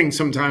 So I think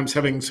sometimes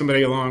having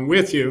somebody along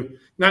with you,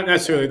 not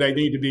necessarily they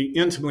need to be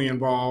intimately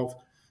involved,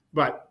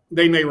 but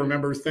they may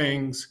remember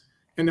things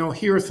and they'll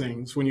hear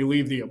things when you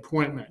leave the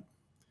appointment.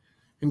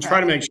 and try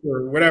to make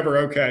sure whatever,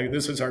 okay,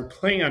 this is our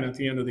plan at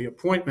the end of the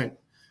appointment.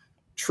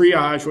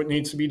 Triage what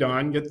needs to be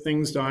done, get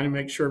things done, and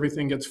make sure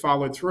everything gets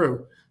followed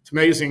through. It's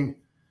amazing.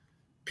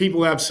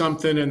 People have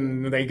something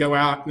and they go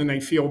out and then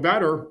they feel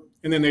better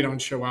and then they don't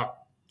show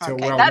up.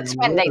 Okay, that's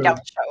when they don't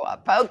show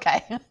up.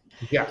 Okay.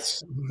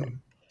 Yes.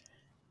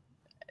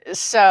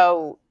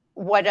 So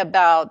what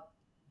about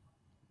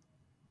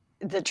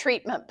the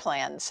treatment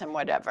plans and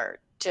whatever?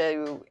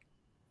 Do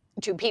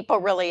people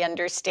really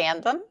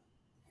understand them?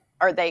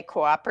 Are they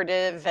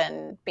cooperative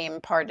and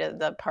being part of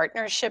the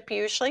partnership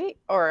usually,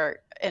 or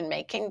in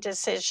making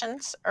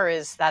decisions? Or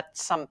is that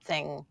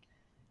something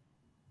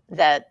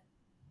that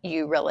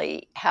you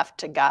really have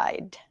to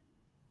guide?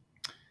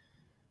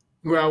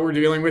 Well, we're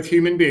dealing with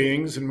human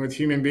beings, and with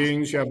human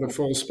beings, you have the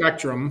full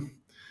spectrum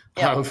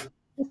of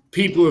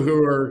people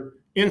who are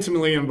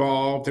intimately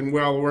involved and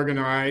well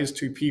organized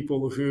to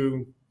people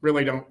who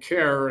really don't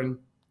care and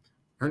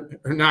are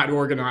not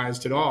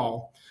organized at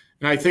all.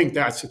 And I think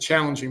that's a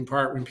challenging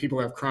part when people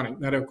have chronic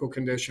medical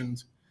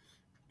conditions.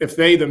 If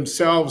they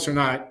themselves are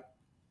not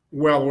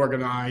well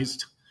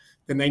organized,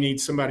 then they need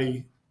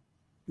somebody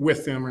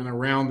with them and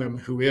around them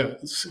who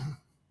is.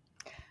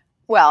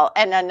 Well,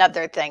 and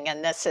another thing,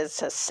 and this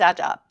is a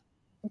setup,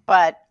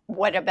 but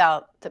what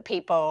about the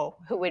people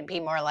who would be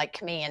more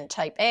like me in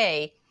type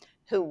A,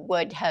 who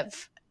would have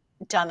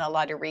done a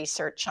lot of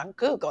research on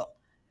Google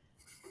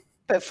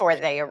before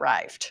they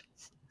arrived?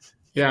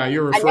 Yeah,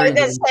 you're referring I know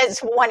this is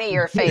one of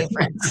your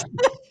favorites.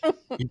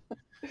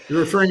 You're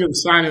referring to the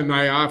sign in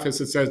my office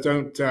that says,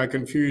 "Don't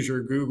confuse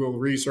your Google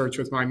research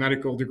with my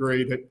medical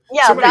degree."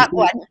 That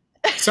one.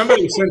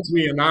 Somebody sent to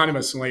me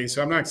anonymously,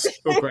 so I'm not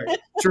quite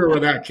sure where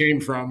that came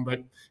from,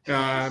 but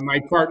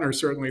my partner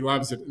certainly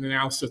loves it and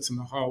now sits in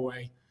the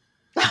hallway.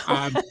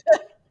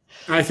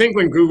 I think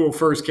when Google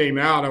first came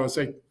out, I was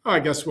like, oh, I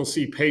guess we'll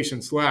see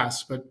patients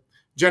less, but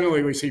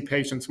generally we see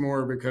patients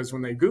more because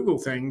when they Google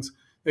things,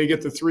 they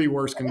get the 3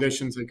 worst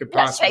conditions they could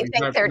possibly have. They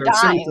think they're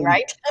dying, symptoms.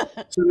 Right?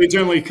 So they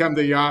generally come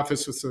to the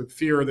office with the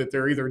fear that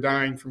they're either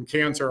dying from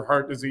cancer,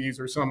 heart disease,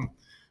 or some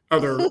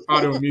other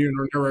autoimmune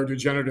or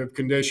neurodegenerative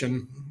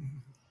condition.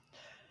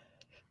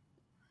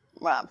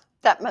 Well,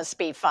 that must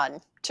be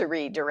fun to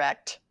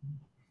redirect.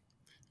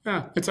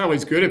 Yeah, it's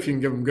always good if you can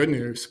give them good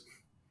news.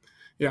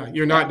 Yeah,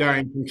 you're not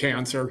dying from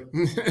cancer.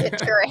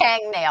 It's your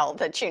hangnail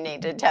that you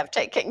needed to have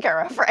taken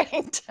care of,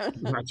 right?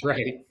 That's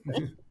right.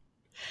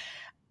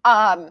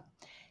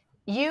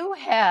 You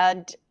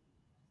had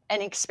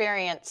an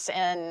experience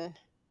in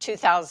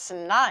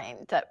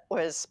 2009 that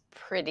was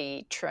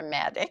pretty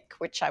traumatic,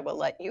 which I will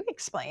let you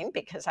explain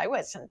because I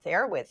wasn't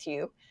there with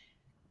you.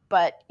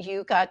 But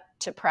you got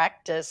to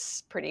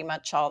practice pretty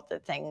much all the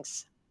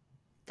things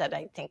that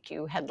I think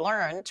you had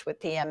learned with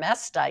the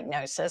MS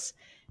diagnosis.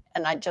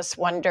 And I just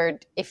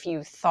wondered if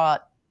you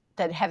thought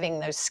that having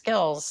those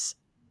skills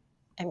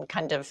and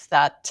kind of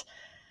that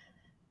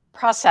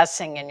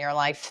processing in your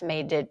life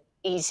made it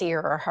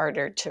easier or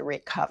harder to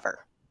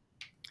recover.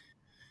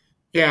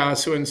 Yeah,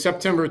 so in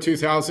September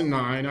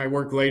 2009, I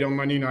worked late on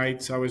Monday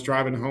nights. I was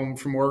driving home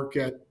from work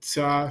at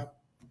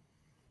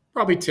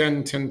probably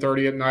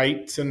 10:30 at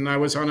night, and I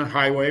was on a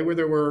highway where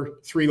there were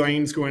 3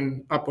 lanes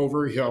going up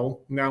over a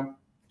hill. Now, it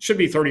should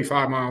be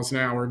 35 miles an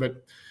hour,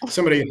 but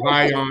somebody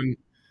high on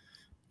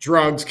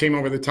drugs came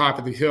over the top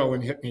of the hill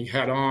and hit me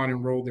head on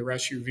and rolled their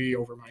SUV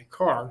over my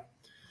car.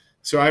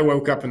 So I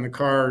woke up in the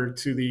car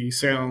to the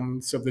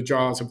sounds of the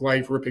jaws of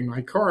life ripping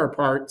my car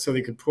apart so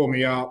they could pull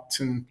me out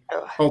and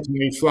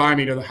ultimately fly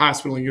me to the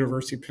hospital at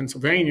University of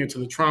Pennsylvania to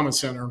the trauma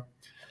center,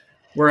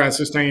 where I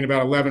sustained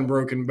about 11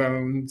 broken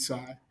bones,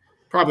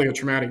 probably a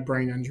traumatic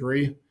brain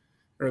injury,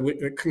 or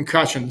a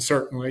concussion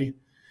certainly,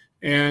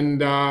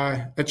 and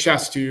a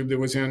chest tube that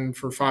was in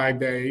for 5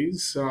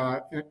 days,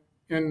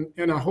 and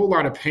a whole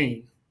lot of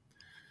pain.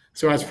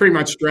 So I was pretty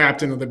much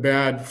strapped into the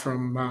bed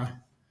from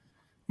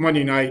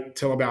Monday night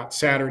till about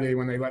Saturday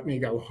when they let me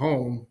go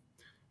home.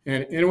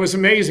 And it was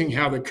amazing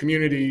how the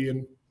community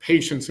and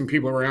patients and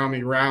people around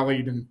me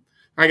rallied. And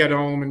I got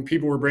home and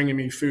people were bringing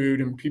me food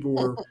and people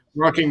were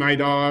walking my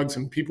dogs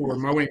and people were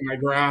mowing my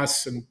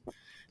grass. And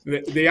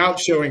the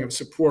outshowing of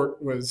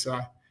support was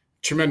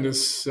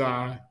tremendous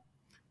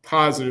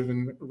positive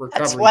and recovery.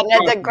 That's one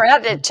of the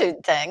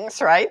gratitude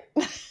things, right?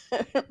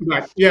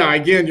 But yeah,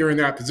 again, you're in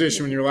that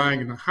position when you're lying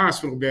in the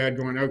hospital bed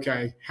going,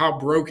 okay, how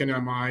broken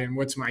am I and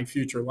what's my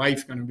future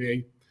life going to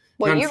be?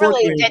 Well, you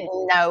really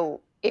didn't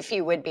know if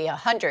you would be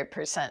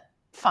 100%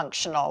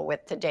 functional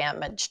with the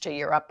damage to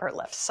your upper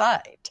left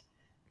side.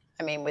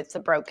 I mean, with the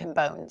broken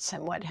bones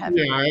and what have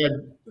you. Yeah, I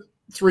had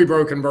 3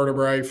 broken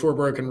vertebrae, 4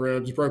 broken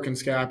ribs, broken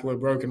scapula,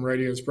 broken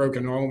radius,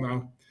 broken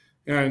ulna.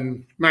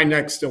 And my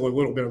neck's still a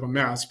little bit of a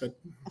mess, but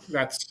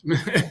that's,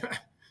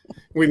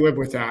 we live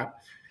with that.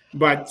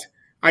 But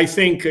I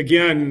think,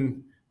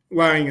 again,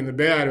 lying in the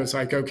bed, it was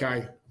like,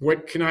 okay,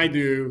 what can I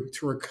do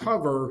to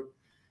recover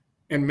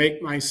and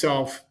make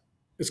myself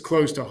as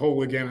close to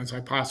whole again as I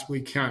possibly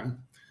can?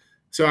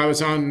 So I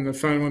was on the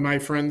phone with my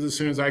friends as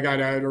soon as I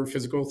got out, or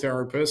physical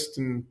therapist,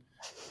 and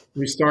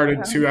We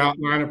started to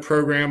outline a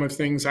program of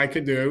things I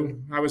could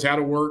do. I was out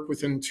of work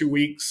within 2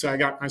 weeks. I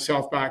got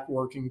myself back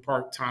working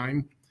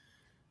part-time.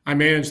 I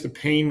managed the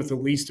pain with the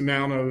least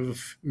amount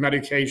of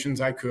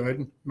medications I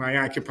could. My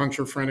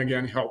acupuncture friend,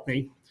 again, helped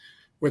me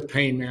with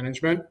pain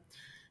management.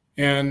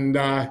 And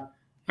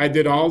I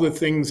did all the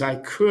things I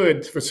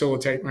could to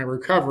facilitate my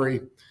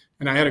recovery.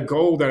 And I had a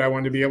goal that I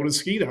wanted to be able to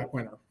ski that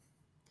winter.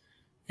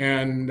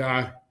 And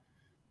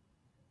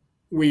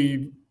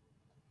we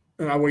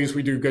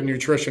do good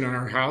nutrition in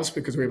our house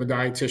because we have a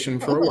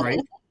dietitian for a wife.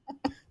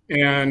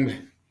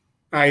 And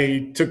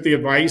I took the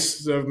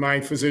advice of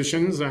my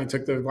physicians, and I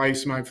took the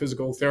advice of my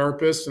physical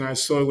therapist, and I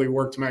slowly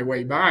worked my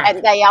way back.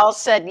 And they all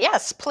said,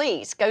 yes,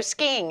 please go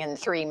skiing in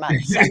 3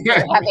 months after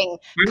having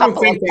a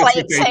couple of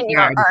plates in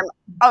your arm.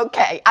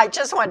 Okay, I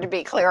just wanted to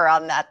be clear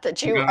on that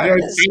you I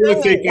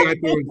don't think that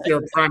was their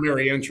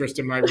primary interest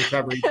in my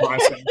recovery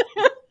process.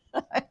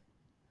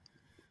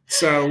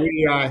 So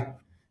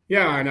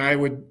and I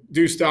would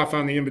do stuff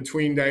on the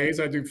in-between days.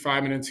 I do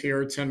 5 minutes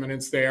here, 10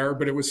 minutes there,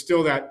 but it was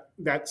still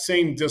that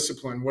same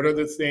discipline. What are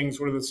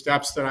the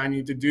steps that I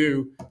need to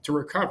do to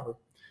recover?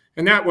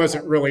 And that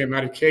wasn't really a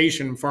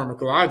medication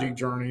pharmacologic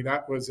journey.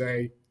 That was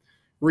a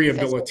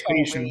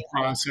rehabilitation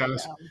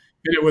process.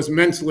 And it was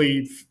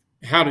mentally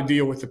how to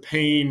deal with the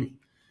pain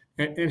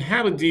and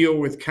how to deal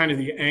with kind of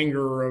the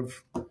anger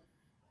of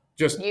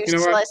just,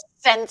 useless,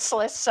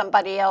 senseless,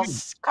 somebody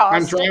else caused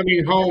I'm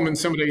driving home and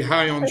somebody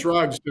high on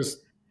drugs just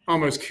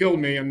almost killed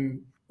me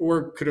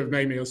or could have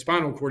made me a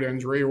spinal cord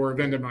injury or have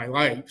ended my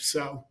life.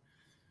 So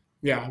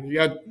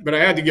but I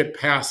had to get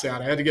past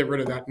that. I had to get rid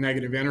of that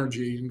negative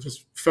energy and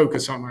just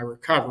focus on my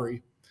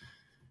recovery,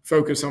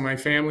 focus on my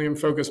family, and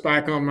focus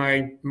back on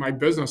my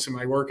business and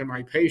my work and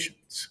my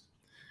patients.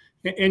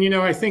 And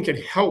I think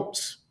it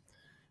helps.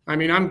 I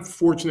mean, I'm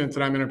fortunate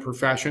that I'm in a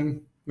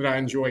profession that I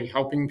enjoy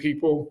helping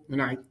people,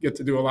 and I get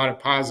to do a lot of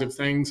positive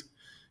things.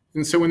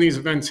 And so when these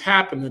events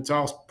happen, it's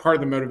all part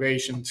of the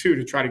motivation, too,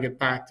 to try to get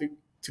back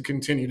to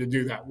continue to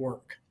do that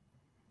work.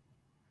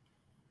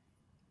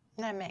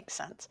 That makes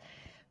sense.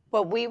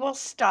 Well, we will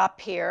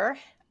stop here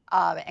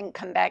and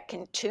come back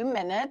in 2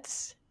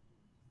 minutes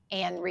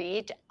and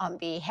read on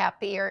Be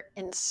Happier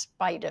in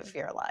Spite of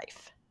Your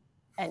Life.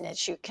 And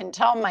as you can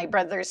tell, my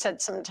brother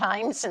said some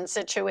times and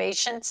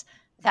situations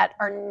that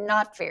are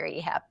not very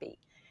happy.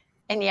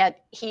 And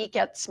yet he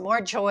gets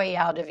more joy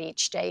out of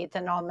each day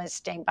than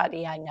almost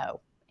anybody I know.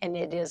 And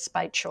it is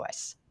by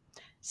choice.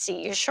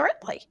 See you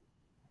shortly.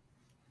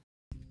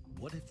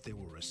 What if there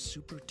were a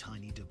super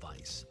tiny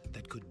device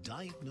that could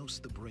diagnose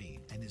the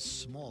brain and is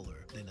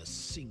smaller than a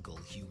single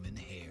human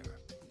hair?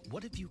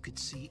 What if you could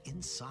see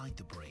inside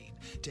the brain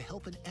to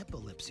help an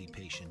epilepsy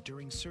patient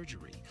during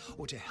surgery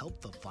or to help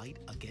the fight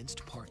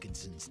against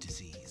Parkinson's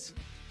disease?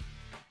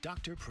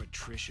 Dr.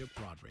 Patricia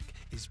Broderick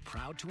is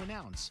proud to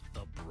announce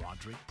the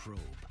Broderick Probe,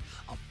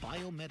 a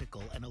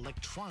biomedical and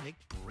electronic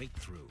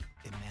breakthrough.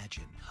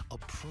 Imagine a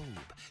probe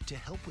to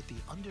help with the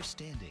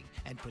understanding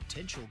and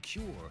potential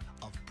cure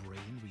of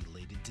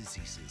brain-related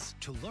diseases.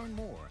 To learn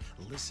more,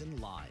 listen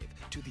live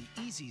to the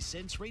Easy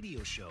Sense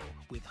radio show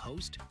with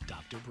host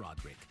Dr.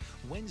 Broderick,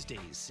 Wednesdays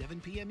 7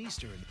 p.m.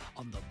 Eastern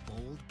on the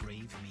Bold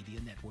Brave Media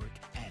Network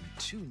and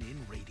TuneIn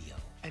Radio.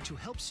 And to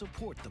help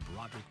support the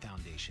Broderick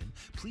Foundation,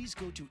 please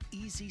go to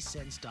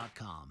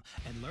EasySense.com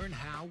and learn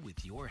how,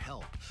 with your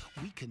help,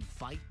 we can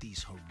fight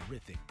these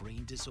horrific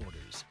brain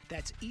disorders.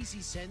 That's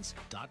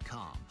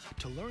EasySense.com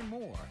to learn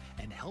more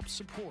and help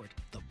support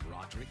the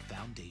Broderick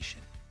Foundation.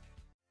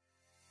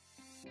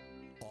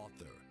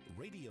 Author,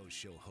 radio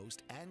show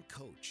host, and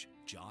coach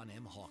John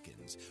M.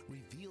 Hawkins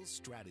reveals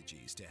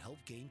strategies to help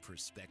gain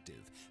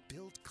perspective,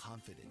 build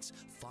confidence,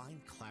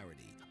 find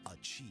clarity,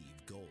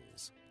 achieve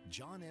goals.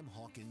 John M.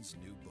 Hawkins'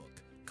 new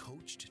book,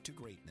 Coached to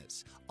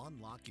Greatness,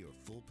 Unlock Your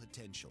Full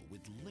Potential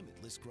with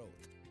Limitless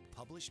Growth,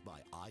 published by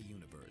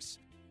iUniverse.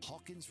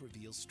 Hawkins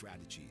reveals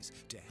strategies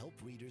to help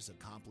readers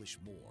accomplish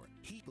more.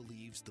 He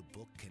believes the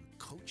book can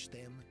coach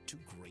them to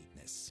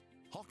greatness.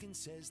 Hawkins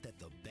says that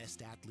the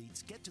best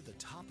athletes get to the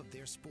top of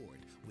their sport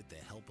with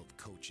the help of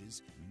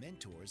coaches,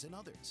 mentors, and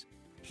others.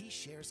 He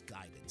shares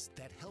guidance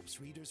that helps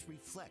readers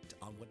reflect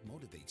on what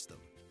motivates them.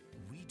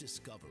 We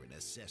discover and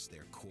assess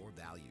their core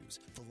values,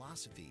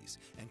 philosophies,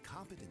 and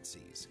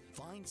competencies,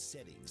 find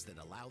settings that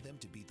allow them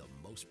to be the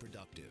most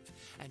productive,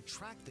 and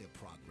track their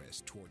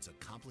progress towards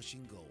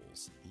accomplishing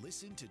goals.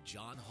 Listen to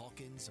John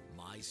Hawkins'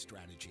 My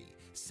Strategy,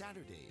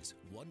 Saturdays,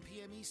 1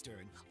 p.m.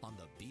 Eastern on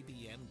the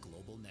BBM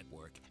Global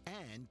Network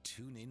and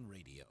TuneIn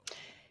Radio.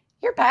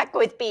 You're back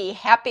with Be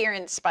Happier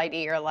in Spite of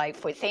Your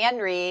Life with Ann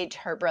Reed,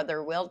 her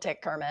brother Will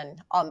Dickerman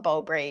on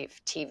Bold Brave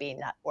TV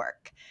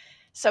Network.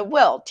 So,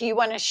 Will, do you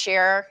want to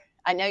share?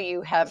 I know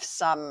you have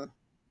some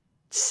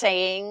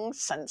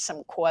sayings and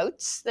some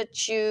quotes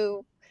that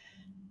you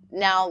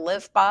now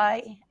live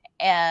by.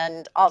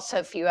 And also,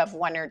 if you have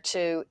one or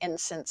two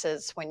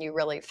instances when you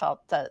really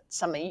felt that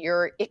some of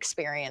your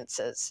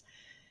experiences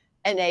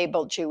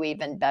enabled you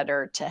even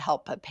better to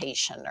help a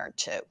patient or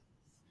two.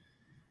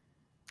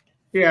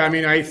 Yeah, I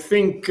mean, I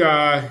think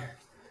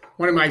one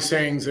one of my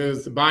sayings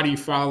is the body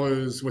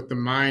follows what the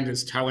mind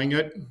is telling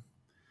it. And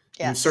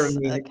Yes.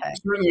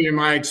 certainly in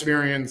my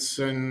experience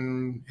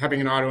and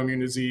having an autoimmune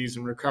disease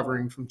and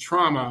recovering from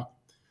trauma,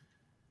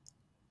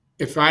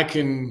 if I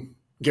can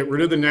get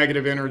rid of the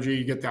negative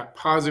energy, get that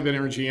positive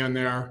energy in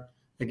there,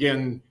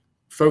 again,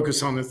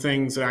 focus on the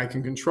things that I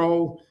can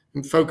control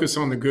and focus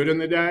on the good in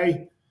the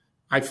day,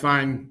 I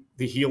find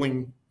the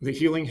healing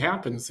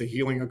happens, the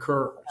healing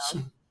occurs.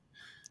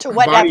 To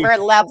whatever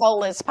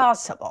level is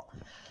possible.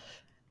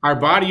 Our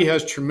body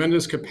has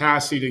tremendous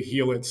capacity to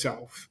heal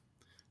itself.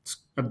 It's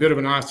a bit of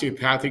an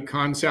osteopathic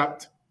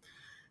concept.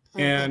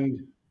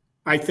 And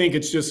I think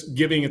it's just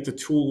giving it the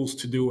tools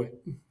to do it.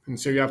 And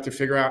so you have to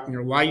figure out in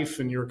your life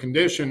and your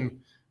condition,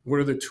 what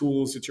are the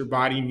tools that your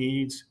body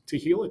needs to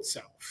heal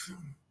itself?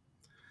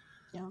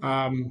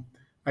 Yeah.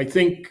 I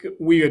think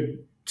we had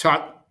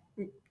talked,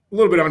 a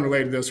little bit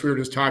unrelated to this, we were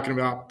just talking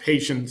about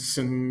patience,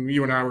 and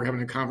you and I were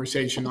having a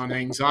conversation on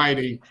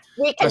anxiety.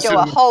 We could do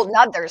a whole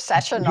nother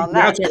session on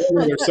that. That's a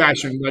whole other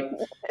session,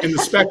 but in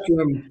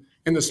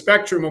the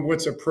spectrum of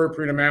what's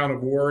appropriate amount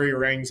of worry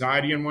or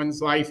anxiety in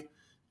one's life,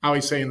 I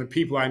always say in the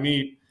people I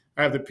meet,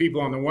 I have the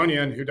people on the one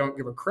end who don't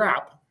give a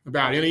crap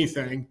about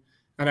anything,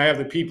 and I have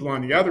the people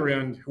on the other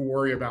end who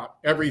worry about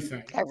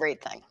everything.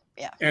 Everything,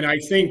 yeah. And I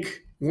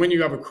think when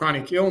you have a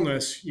chronic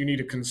illness, you need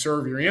to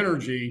conserve your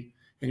energy,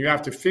 and you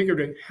have to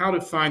figure out how to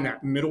find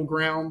that middle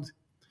ground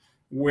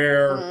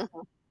where,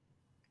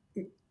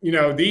 you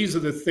know, these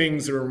are the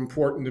things that are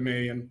important to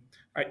me. And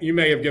you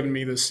may have given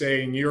me this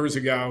saying years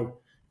ago,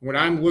 when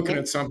I'm looking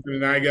at something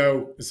and I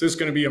go, is this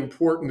going to be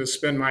important to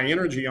spend my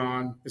energy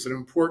on? Is it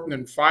important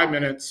in 5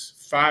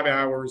 minutes, 5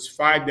 hours,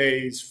 5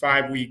 days,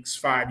 5 weeks,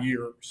 5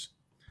 years?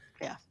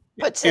 Yeah,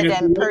 puts it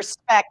in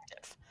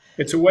perspective.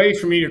 It's a way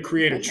for me to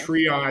create a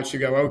triage to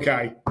go,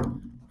 okay,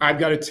 I've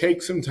got to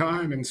take some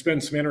time and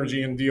spend some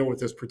energy and deal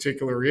with this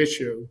particular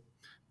issue.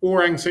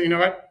 Or I can say, you know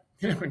what,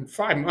 in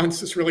 5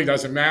 months, this really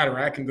doesn't matter.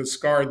 I can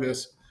discard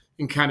this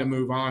and kind of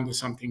move on to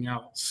something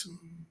else.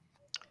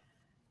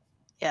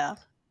 Yeah.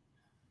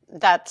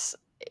 That's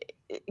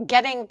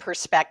getting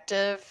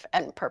perspective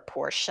and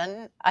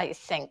proportion, I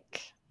think,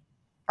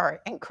 are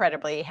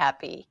incredibly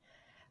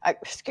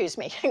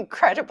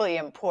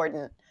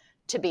important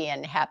to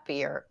being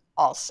happier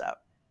also.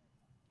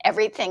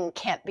 Everything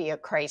can't be a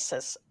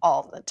crisis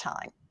all the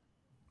time.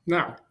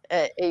 No.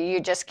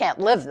 You just can't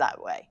live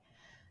that way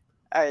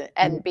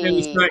and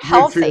be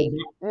healthy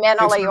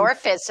mentally or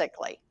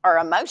physically or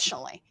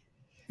emotionally.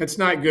 It's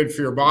not good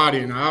for your body.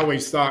 And I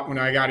always thought when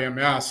I got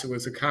MS, it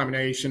was a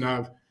combination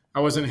of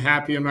I wasn't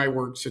happy in my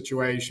work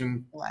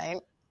situation.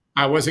 Right.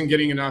 I wasn't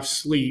getting enough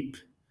sleep.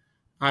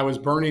 I was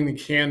burning the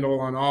candle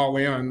on all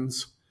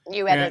ends.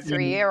 You had a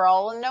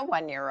 3-year-old and a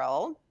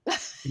 1-year-old.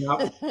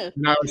 Yeah.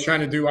 And I was trying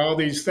to do all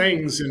these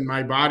things, and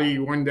my body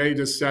one day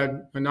just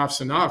said,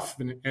 enough's enough,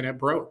 and it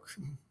broke.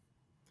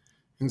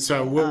 And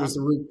so what was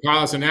the root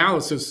cause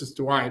analysis as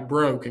to why it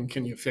broke, and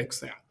can you fix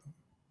that?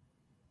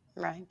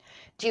 Right.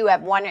 Do you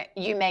have one,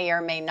 you may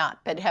or may not,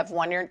 but have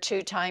 1 or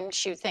 2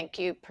 times you think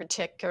you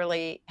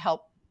particularly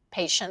help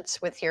patients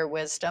with your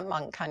wisdom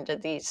on kind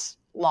of these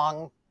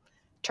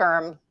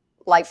long-term,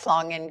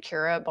 lifelong,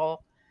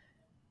 incurable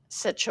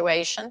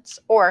situations,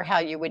 or how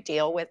you would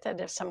deal with it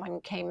if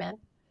someone came in?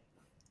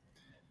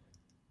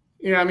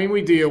 Yeah, I mean,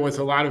 we deal with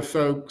a lot of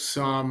folks.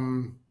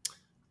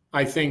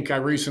 I think I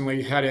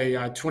recently had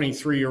a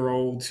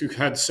 23-year-old who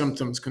had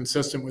symptoms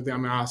consistent with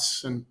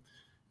MS, and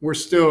we're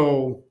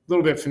still a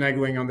little bit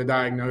finagling on the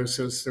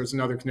diagnosis. There's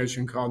another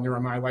condition called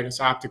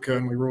neuromyelitis optica,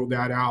 and we ruled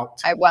that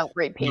out. I won't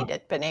repeat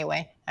it, but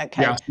anyway,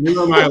 okay. Yes,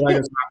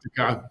 neuromyelitis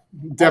optica.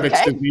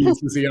 Devitt's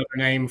disease is the other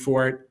name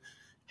for it.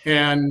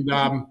 And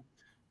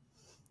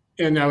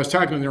I was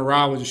talking to a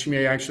neurologist. She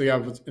may actually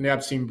have an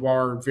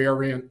Epstein-Barr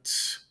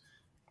variant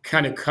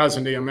kind of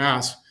cousin to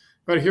MS.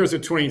 But here's a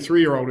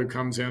 23-year-old who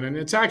comes in, and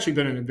it's actually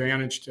been an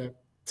advantage to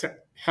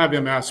have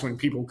MS when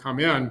people come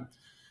in.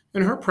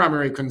 And her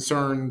primary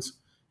concerns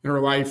in her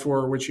life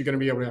were, was she going to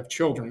be able to have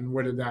children?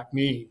 What did that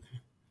mean?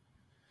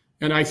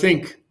 And I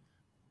think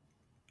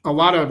a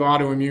lot of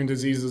autoimmune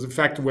diseases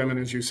affect women,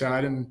 as you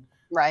said. And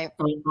right.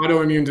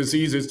 Autoimmune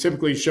diseases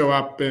typically show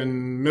up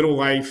in middle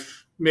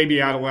life, maybe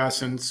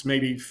adolescence,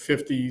 maybe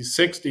 50s,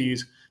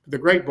 60s. But the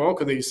great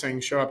bulk of these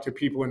things show up to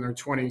people in their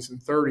 20s and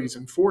 30s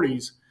and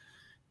 40s.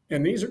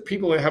 And these are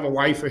people that have a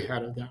life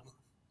ahead of them.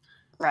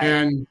 Right.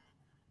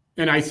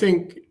 And I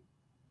think,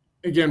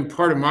 again,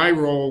 part of my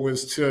role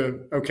is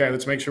to, okay,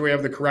 let's make sure we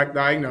have the correct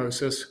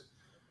diagnosis.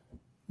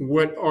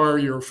 What are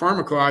your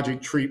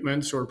pharmacologic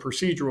treatments or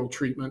procedural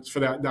treatments for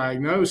that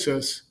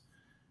diagnosis?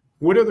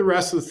 What are the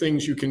rest of the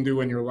things you can do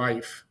in your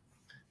life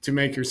to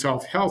make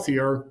yourself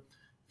healthier?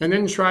 And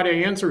then try to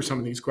answer some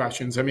of these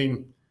questions. I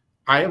mean,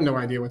 I have no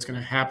idea what's going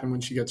to happen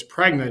when she gets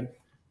pregnant,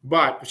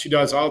 but if she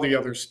does all the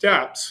other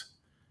steps,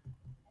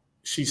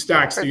 she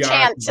stacks the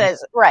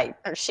chances, right?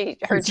 Her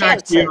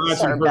chances the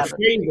odds are in her better.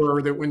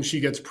 favor that when she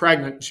gets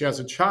pregnant, she has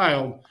a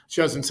child,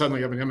 she doesn't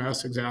suddenly have an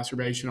MS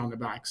exacerbation on the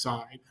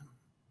backside.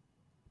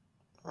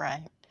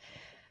 Right.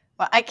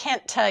 Well, I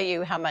can't tell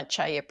you how much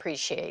I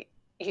appreciate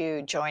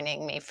you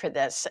joining me for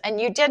this. And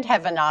you did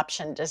have an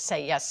option to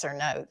say yes or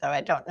no, though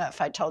I don't know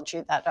if I told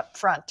you that up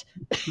front.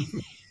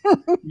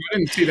 I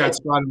didn't see that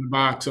spot in the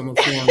box on the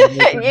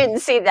form. You didn't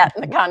see that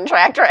in the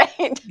contract,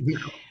 right? No.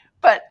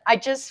 But I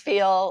just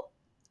feel,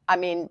 I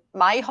mean,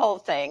 my whole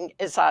thing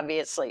is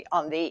obviously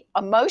on the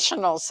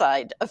emotional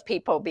side of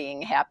people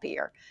being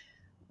happier.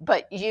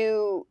 But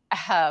you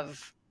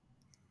have,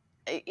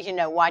 you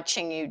know,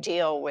 watching you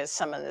deal with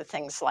some of the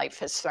things life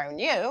has thrown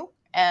you,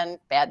 and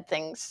bad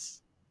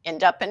things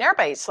end up in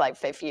everybody's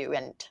life. If you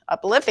end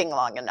up living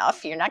long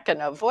enough, you're not going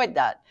to avoid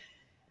that.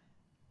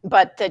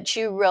 But that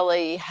you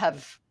really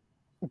have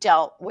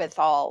dealt with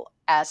all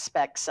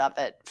aspects of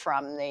it,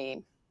 from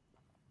the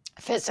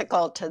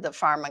physical to the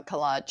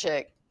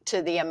pharmacologic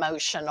to the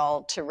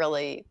emotional to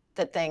really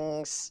the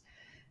things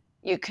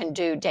you can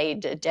do day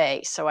to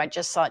day. So I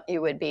just thought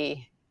you would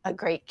be a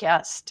great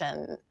guest.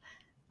 And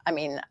I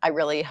mean, I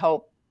really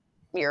hope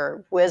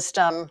your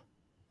wisdom,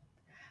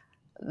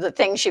 the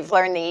things you've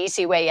learned the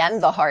easy way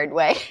and the hard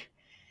way,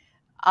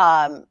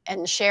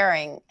 and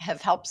sharing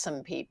have helped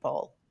some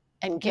people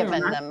and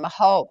given them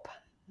hope.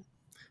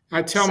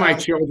 I tell my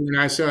children,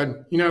 I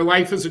said, you know,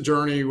 life is a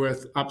journey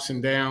with ups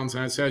and downs.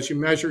 And I said, you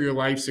measure your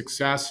life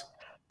success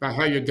by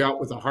how you dealt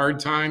with the hard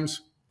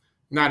times,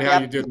 not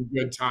how you did the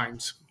good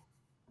times.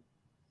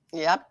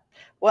 Yep.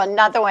 Well,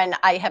 another one,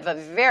 I have a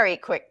very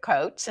quick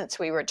quote since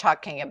we were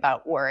talking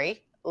about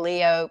worry.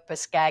 Leo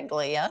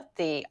Buscaglia,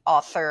 the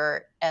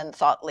author and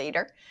thought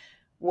leader: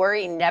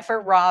 worry never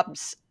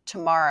robs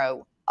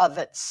tomorrow of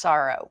its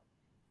sorrow.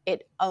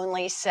 It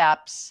only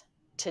saps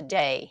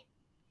today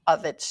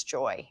of its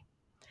joy.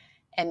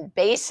 And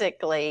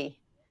basically,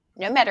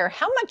 no matter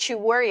how much you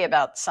worry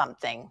about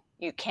something,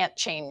 you can't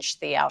change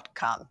the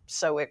outcome.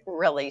 So it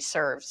really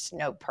serves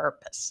no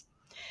purpose.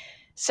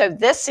 So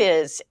this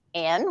is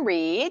Ann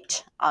Reed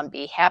on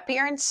Be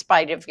Happier in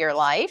Spite of Your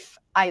Life.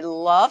 I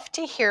love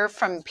to hear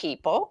from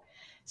people.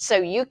 So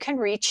you can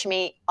reach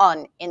me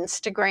on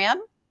Instagram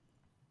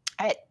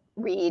at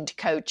Reed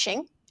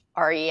Coaching,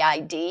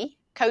 REID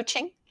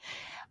Coaching.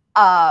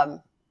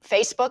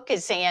 Facebook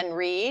is Ann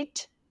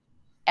Reed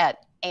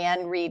at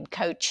Ann Reed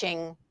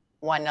Coaching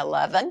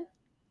 111.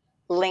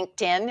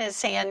 LinkedIn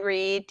is Ann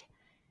Reed.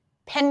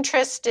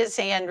 Pinterest is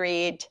Ann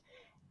Reed.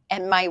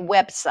 And my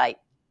website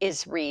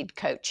is Reed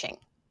Coaching,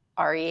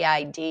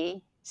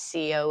 REID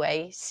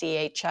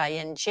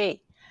COACHING.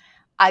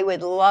 I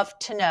would love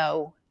to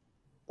know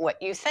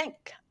what you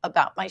think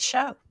about my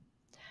show.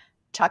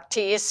 Talk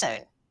to you soon.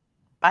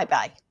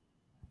 Bye-bye.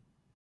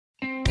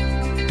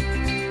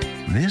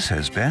 This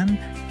has been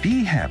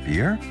Be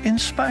Happier in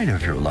Spite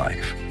of Your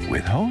Life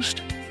with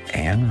host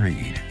Ann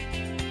Reed.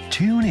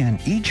 Tune in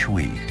each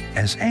week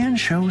as Ann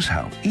shows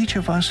how each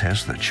of us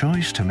has the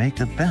choice to make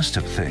the best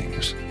of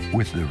things,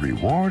 with the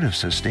reward of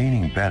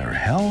sustaining better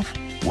health,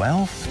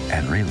 wealth,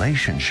 and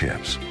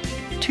relationships.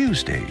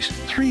 Tuesdays,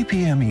 3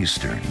 p.m.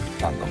 Eastern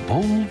on the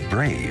Bold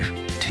Brave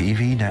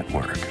TV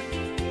network.